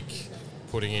 hours a week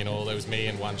putting in all, it was me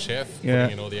and one chef Yeah.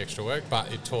 putting in all the extra work,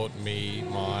 but it taught me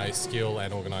my skill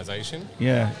and organisation.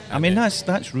 Yeah. I mean,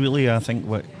 that's really, I think,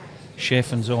 what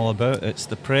chefing's all about. It's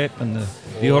the prep and the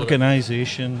All of it.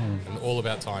 organisation and And all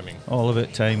about timing. all of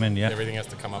it timing, yeah. Everything has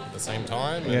to come up at the same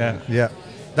time. and Yeah. Yeah.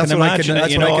 That's can what imagine I it.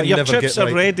 can, You that's what I know, can your never chips get are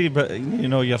right. ready, but you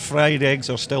know your fried eggs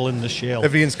are still in the shell.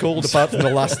 Everything's cold apart from the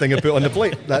last thing I put on the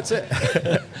plate. That's it.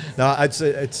 No, I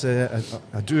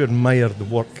do admire the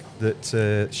work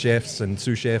that chefs and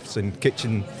sous chefs and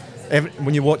kitchen.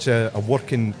 When you watch a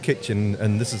working kitchen,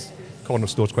 and this is Corner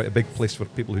Store's quite a big place for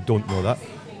people who don't know that.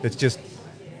 It's just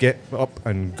get up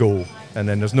and go, and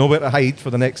then there's nowhere to hide for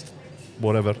the next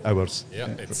whatever hours. Yeah,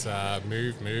 it's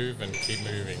move, and keep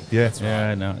moving. Yeah. That's right.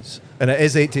 Yeah, no, it's And it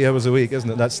is 80 hours a week, isn't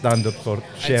it? That's standard for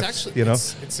chefs, It's actually, you know.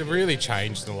 it's really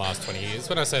changed in the last 20 years.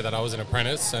 When I say that, I was an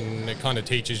apprentice, and it kind of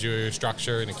teaches you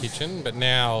structure in a kitchen. But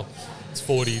now it's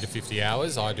 40 to 50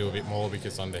 hours. I do a bit more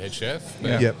because I'm the head chef. But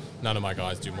Yeah. Yep. none of my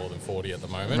guys do more than 40 at the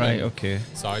moment. right. And Okay.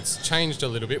 so it's changed a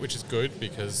little bit, which is good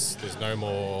because there's no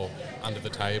more under the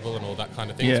table and all that kind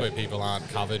of things Yeah. where people aren't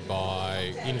covered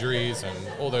by injuries and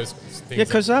all those things. Yeah,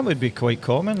 because that would be quite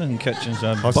common in kitchens.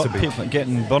 Has to be. People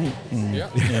getting burnt. And, Yeah.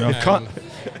 You know, And- cut.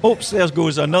 Oops, there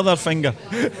goes another finger.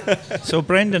 So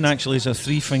Brendan actually is a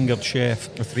three-fingered chef.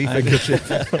 A three-finger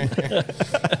chef.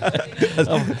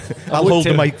 I'll look hold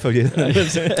the to- mic for you.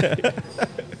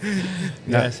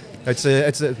 Yes.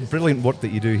 It's a brilliant work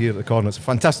that you do here at the Corner. It's a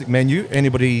fantastic menu.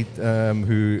 Anybody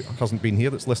who hasn't been here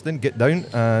that's listening, get down.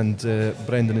 And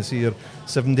Brendan is here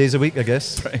 7 days a week, I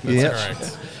guess. That's Yeah.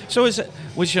 correct. So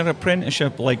was your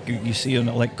apprenticeship like you see on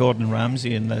it, like Gordon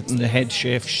Ramsay and the head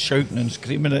chef shouting and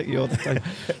screaming at you all the time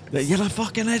that you're a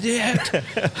fucking idiot?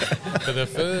 For the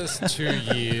first 2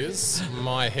 years,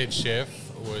 my head chef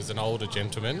was an older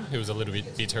gentleman who was a little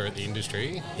bit bitter at the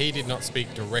industry. He did not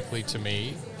speak directly to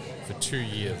me for 2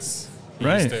 years. He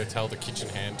Right. used to tell the kitchen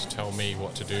hand to tell me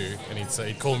what to do, and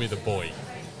he'd call me the boy.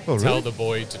 Oh, Tell really? the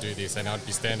boy to do this, and I'd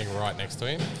be standing right next to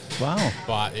him. Wow.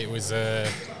 But it was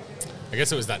I guess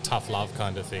it was that tough love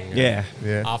kind of thing. Yeah.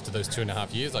 Yeah. After those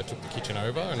 2.5 years, I took the kitchen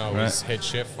over, and I was head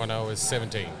chef when I was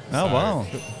 17. Oh, wow.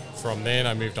 From then,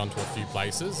 I moved on to a few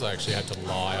places. I actually had to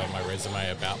lie on my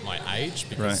resume about my age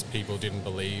because Right. people didn't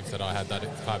believe that I had that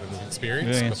type of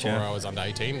experience Yeah, before yeah. I was under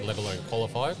 18, let alone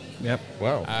qualified. Yep.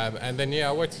 Wow. And then,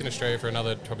 I worked in Australia for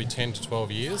another probably 10 to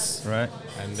 12 years. Right.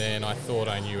 And then I thought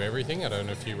I knew everything. I'd owned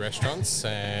a few restaurants,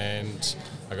 and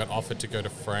I got offered to go to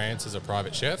France as a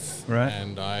private chef. Right.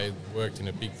 And I worked in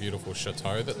a big, beautiful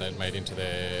chateau that they'd made into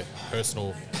their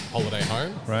personal holiday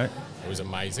home. Right. It was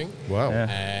amazing. Wow. Yeah.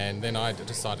 And then I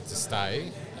decided to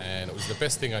stay, and it was the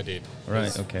best thing I did. Right,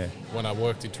 Because okay. When I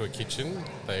worked into a kitchen,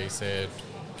 they said,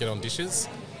 get on dishes,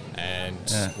 and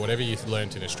Yeah. whatever you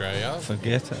learnt in Australia,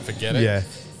 Forget it. forget it. Yeah.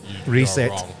 You Reset.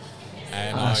 Go wrong.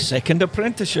 And A second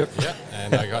apprenticeship. yeah,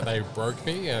 and they broke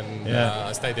me, and Yeah.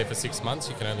 I stayed there for 6 months.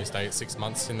 You can only stay at 6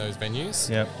 months in those venues.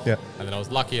 Yep. Yeah. And then I was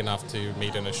lucky enough to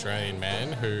meet an Australian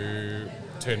man who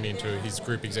turned me into his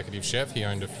group executive chef. He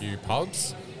owned a few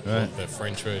pubs, Right. the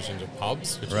French versions of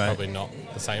pubs, which Right. are probably not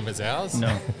the same as ours.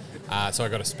 No. So I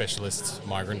got a specialist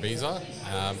migrant visa,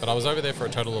 but I was over there for a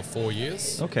total of 4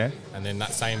 years. Okay. And then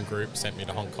that same group sent me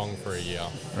to Hong Kong for a year.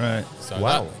 Right. So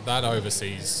Wow. that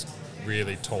overseas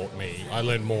really taught me. I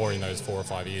learned more in those 4 or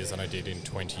 5 years than I did in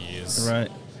 20 years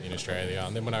Right. in Australia.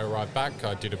 And then when I arrived back,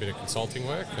 I did a bit of consulting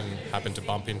work and happened to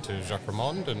bump into Jacques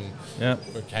Ramond and Yeah.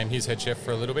 became his head chef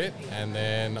for a little bit. And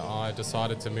then I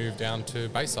decided to move down to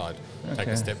Bayside, take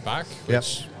Okay. a step back, Yep.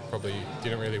 which probably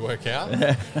didn't really work out.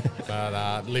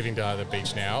 But living by the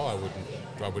beach now, I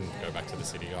wouldn't go back to the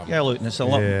city. Yeah, look, and it's a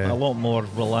lot more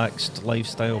relaxed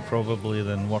lifestyle probably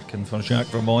than working for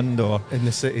Jacques Ramond or In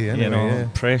the city, anyway, you know yeah.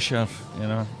 pressure. You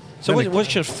know. So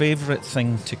what's your favourite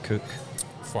thing to cook?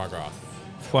 Foie gras.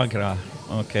 Foie gras.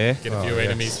 Okay. Get a few yes.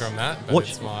 enemies from that, but What's-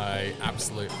 it's my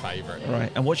absolute favourite.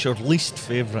 Right. And what's your least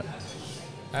favourite?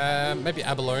 Maybe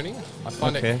abalone. I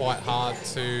find Okay. it quite hard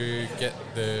to get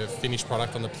the finished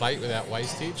product on the plate without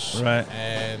wastage. Right.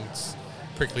 And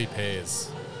prickly pears.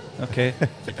 Okay. If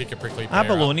you pick a prickly pear up-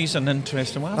 Abalone's an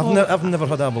interesting one. I've never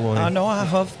had abalone. I know I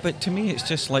have, but to me it's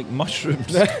just like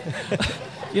mushrooms.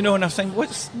 You know, and I think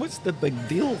what's the big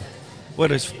deal?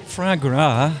 Whereas foie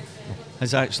gras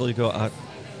has actually got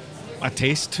a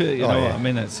taste to it. You Oh, know, yeah. I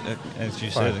mean, it's as you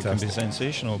said, it can be Fantastic.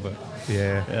 sensational. But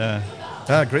Yeah.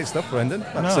 yeah, Great stuff, Brendan.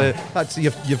 No. That's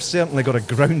you've certainly got a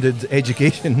grounded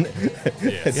education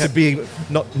Yes. to be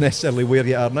not necessarily where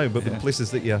you are now, but the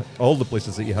places that all the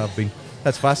places that you have been.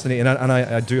 That's fascinating, and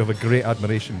I do have a great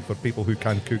admiration for people who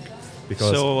can cook,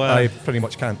 because So, I pretty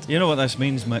much can't. You know what this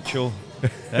means, Mitchell?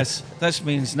 This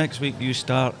means next week you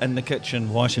start in the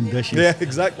kitchen washing dishes. Yeah,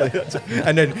 exactly.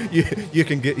 And then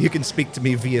you can speak to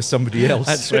me via somebody else.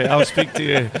 That's right. I'll speak to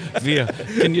you via.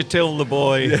 Can you tell the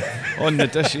boy on the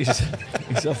dishes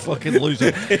he's a fucking loser?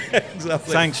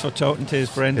 Exactly. Thanks for talking to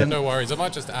us, Brendan. No worries. I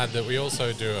might just add that we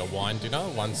also do a wine dinner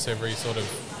once every sort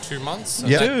of 2 months.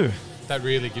 Yeah. Do. That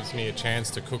really gives me a chance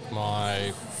to cook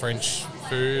my French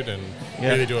food and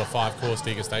Yeah. really do a 5-course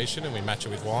degustation, and we match it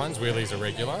with wines. Wheelie's a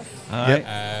regular. Yep.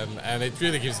 And it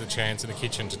really gives the chance in the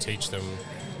kitchen to teach them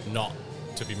not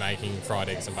to be making fried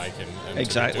eggs and bacon. And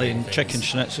Exactly, to be doing and things. chicken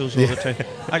schnitzels all the time.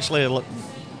 Actually, look,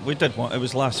 we did one. It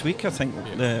was last week, I think.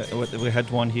 We had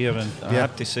one here, and I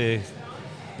have to say,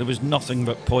 there was nothing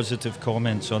but positive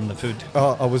comments on the food.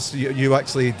 I was. You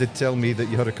actually did tell me that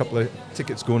you had a couple of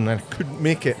tickets going, and I couldn't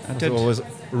make it. I did. So I was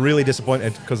really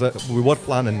disappointed because we were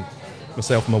planning.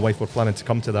 Myself and my wife were planning to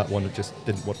come to that one. It just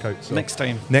didn't work out. So Next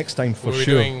time. Next time for We're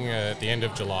sure. doing at the end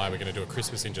of July. We're going to do a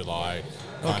Christmas in July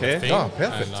kind Okay. of thing. Oh,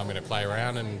 perfect. And I'm going to play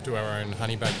around and do our own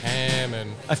honey baked ham,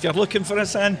 and If you're looking for a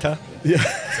Santa,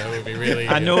 so it'll be really.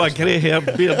 I know a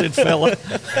grey-haired, bearded fella.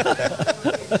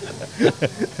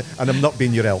 And I'm not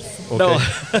being your elf. Okay.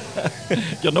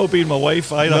 No, you're not being my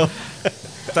wife either.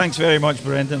 Thanks very much,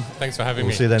 Brendan. Thanks for having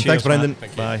We'll me. see you then. Cheers, Thanks, Brendan. man.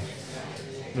 Thank you. Bye.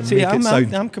 And See, make it I'm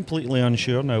sound. completely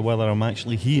unsure now whether I'm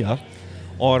actually here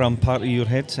or I'm part of your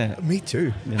headset. Me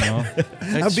too. You know,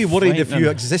 I'd be worried if you frightening.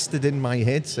 existed in my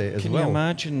headset as Can well. you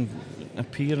imagine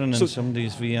appearing So- in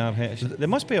somebody's VR headset? There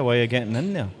must be a way of getting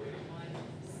in there.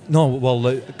 No,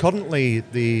 well, currently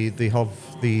they have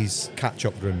these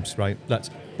catch-up rooms, right?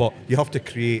 But you have to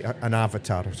create an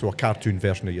avatar, so a cartoon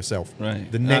version of yourself. Right.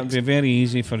 The That'd next, be very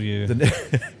easy for you.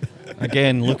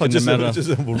 Again, look in just, the mirror. just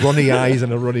runny eyes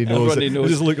and a runny nose. runny nose.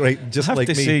 Just look right, I just have like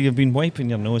to me. say, you've been wiping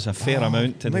your nose a fair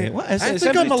amount today. Mate, What is it? I It's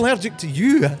think I'm every allergic to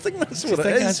you. I think that's what I it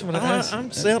think is. that's what it is.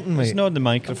 I'm certain, mate. It's not the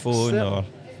microphone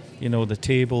or, the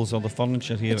tables or the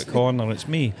furniture here at corner. It's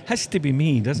me. Has to be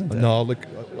me, doesn't it? No, look,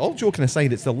 all joking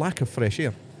aside, it's the lack of fresh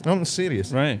air. I'm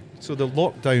serious. Right. So the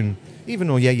lockdown, even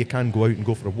though, you can go out and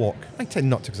go for a walk, I tend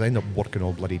not to because I end up working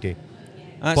all bloody day.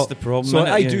 That's But- the problem. So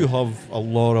innit? I You- do have a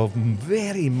lot of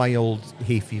very mild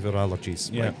hay fever allergies,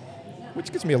 Yeah. right?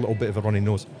 Which gives me a little bit of a runny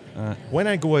nose. Uh, When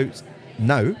I go out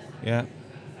now, yeah.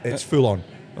 it's full on.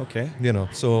 Okay.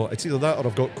 So it's either that or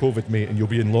I've got COVID, mate, and you'll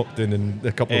be in lockdown in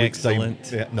a couple of weeks' time.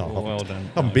 Excellent. Yeah, no, I haven't. Well done.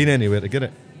 Haven't been anywhere to get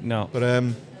it. No. But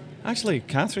Actually,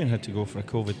 Catherine had to go for a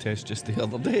COVID test just the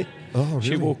other day. Oh,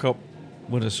 She really? woke up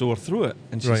with a sore throat,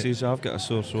 and she Right. says, "I've got a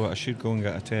sore throat. I should go and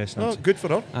get a test." And I oh, said, good for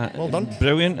her. Well done.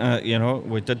 Brilliant.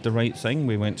 We did the right thing.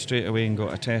 We went straight away and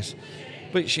got a test.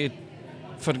 But she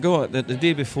forgot that the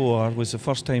day before was the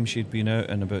first time she'd been out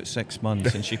in about 6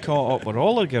 months, and she caught up with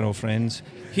all her girlfriends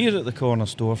here at the corner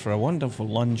store for a wonderful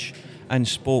lunch and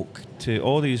spoke to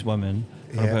all these women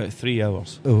for Yeah. about 3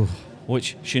 hours, Oh,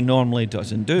 which she normally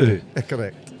doesn't do.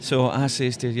 correct. So I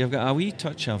says to her, "You've got a wee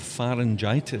touch of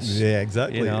pharyngitis." Yeah,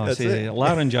 exactly. I That's say it.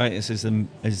 laryngitis is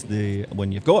the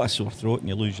when you've got a sore throat and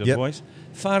you lose your Yep. voice.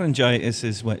 Pharyngitis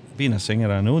is what, being a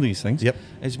singer, I know these things. Yep.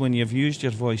 Is when you've used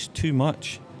your voice too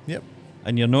much Yep.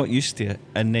 and you're not used to it,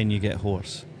 and then you get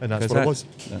hoarse. And that's 'Cause what it was.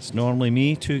 That's normally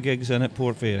me. 2 gigs in at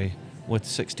Port Fairy with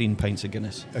 16 pints of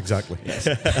Guinness. Exactly.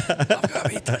 I've got a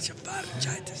wee touch of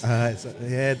pharyngitis.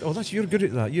 Yeah. Oh, you're good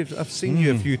at that. I've seen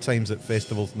you a few times at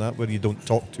festivals and that where you don't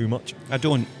talk too much. I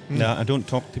don't. No, I don't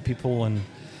talk to people, and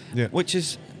Yeah. which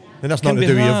is. And that's can not to be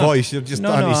do with your hard. voice. You're just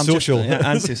No, I'm antisocial. just,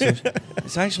 antisocial.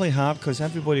 It's actually hard because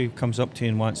everybody comes up to you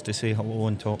and wants to say hello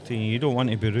and talk to you. You don't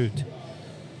want to be rude,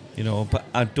 but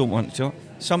I don't want to.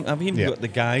 I've even Yeah. got the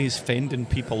guys fending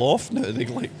people off now. They're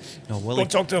like, "No, Willie, Don't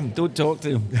talk to him." Don't talk to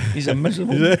him. He's a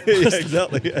miserable." Yeah,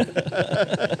 exactly.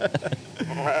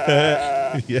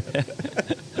 Yeah.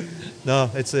 No,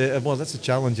 that's the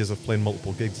challenges of playing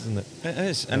multiple gigs, isn't it? It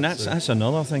is, and that's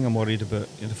another thing I'm worried about.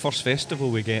 The first festival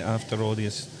we get after all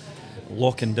this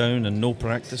locking down and no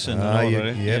practicing and all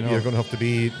that. You're going to have to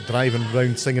be driving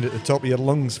around singing at the top of your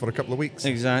lungs for a couple of weeks.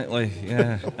 Exactly,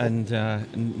 yeah,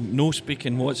 and no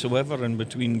speaking whatsoever in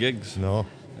between gigs. No,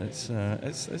 It's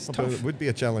but tough. it would be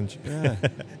a challenge. Yeah.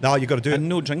 No, you got to do it. And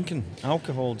no drinking.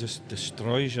 Alcohol just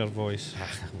destroys your voice.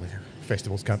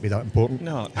 Festivals can't be that important.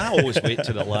 No, I always wait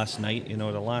to the last night.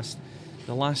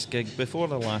 The last gig before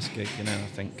the last gig. I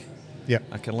think Yeah,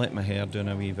 I can let my hair down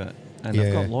a wee bit, and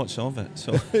I've got lots of it.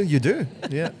 So you do.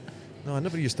 Yeah. No, I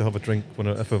never used to have a drink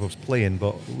if I was playing,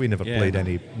 but we never Yeah. played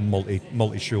any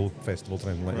multi-show festivals or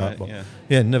anything like Right, that. But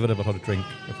yeah. never ever had a drink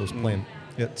if I was playing.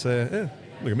 Look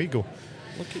at me go.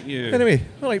 Look at you. Anyway,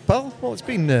 all right, pal. Well, it's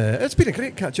been a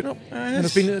great catching up. And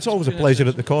it's always a pleasure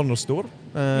at the corner store.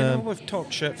 We've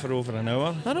talked shit for over an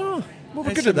hour. I know. Well, we're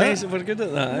It's good at that. amazing. We're good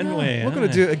at that, aren't we? We're going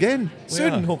to do it again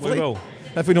soon, hopefully. We will.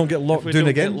 If we don't get locked down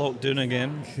again. Get locked down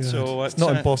again. God, So it's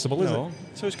not impossible, is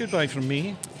it? So it's goodbye from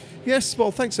me. Yes,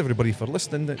 well, thanks everybody for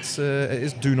listening. It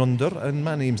is Doon Under, and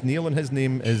my name's Neil, and his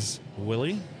name is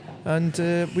Willie. And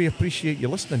we appreciate you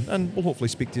listening, and we'll hopefully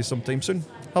speak to you sometime soon.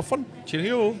 Have fun.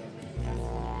 Cheerio.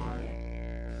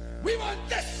 We want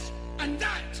this and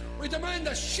that. We demand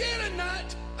a share in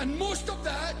that and most of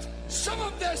that, some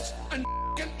of this and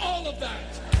all of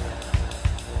that.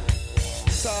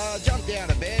 So I jumped out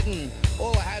of bed and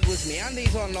all I had was my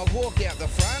undies on and I walked out the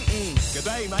front and... Good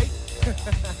day, mate.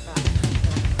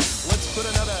 Let's put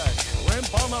another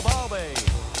shrimp on the barbie.